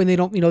I'm hoping they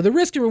don't, the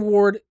risk and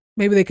reward,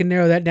 maybe they can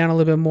narrow that down a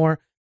little bit more.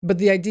 But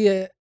the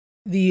idea,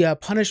 the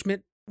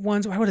punishment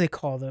ones, what do they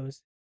call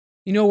those?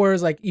 Where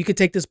it's like, you could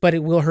take this, but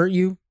it will hurt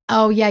you.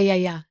 Oh,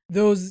 yeah.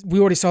 Those,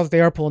 we already saw that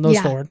they are pulling those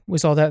forward. We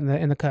saw that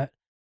in the cut.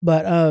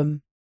 But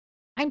I'm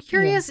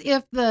curious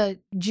if the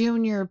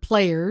junior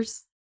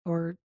players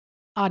or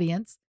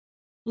audience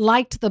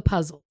liked the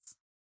puzzles.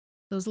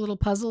 those little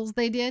puzzles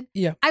they did.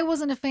 Yeah. I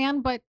wasn't a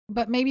fan, but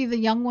maybe the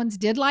young ones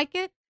did like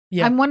it.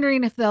 Yeah. I'm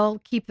wondering if they'll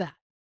keep that.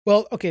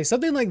 Well, okay,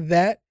 something like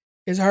that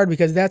is hard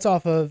because that's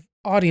off of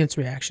audience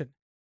reaction.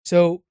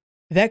 So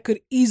that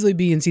could easily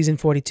be in season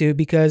 42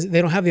 because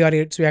they don't have the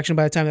audience reaction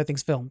by the time that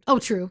thing's filmed. Oh,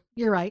 true.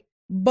 You're right.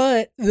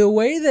 But the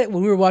way that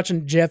when we were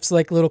watching Jeff's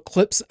like little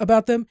clips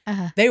about them,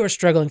 they were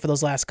struggling for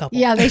those last couple.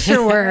 Yeah, they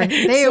sure were.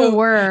 They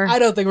were. I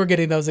don't think we're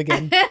getting those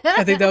again.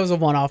 I think that was a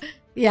one-off.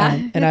 Yeah.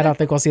 And I don't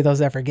think we'll see those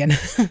ever again.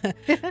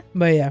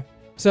 But yeah.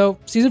 So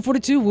season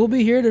 42, we'll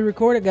be here to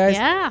record it, guys.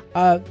 Yeah.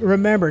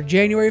 Remember,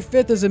 January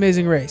 5th is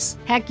Amazing Race.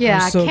 Heck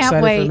yeah. I'm so can't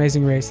excited wait for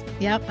Amazing Race.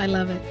 Yep, I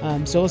love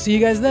it. So we'll see you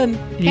guys then.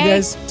 You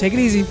guys take it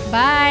easy.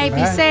 Bye.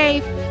 Be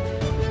safe.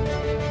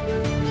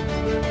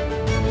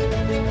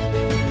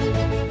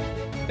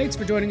 Thanks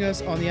for joining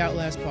us on the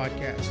Outlast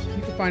Podcast.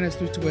 You can find us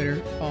through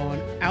Twitter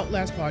on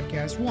Outlast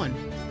Podcast 1.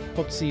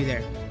 Hope to see you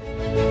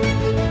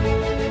there.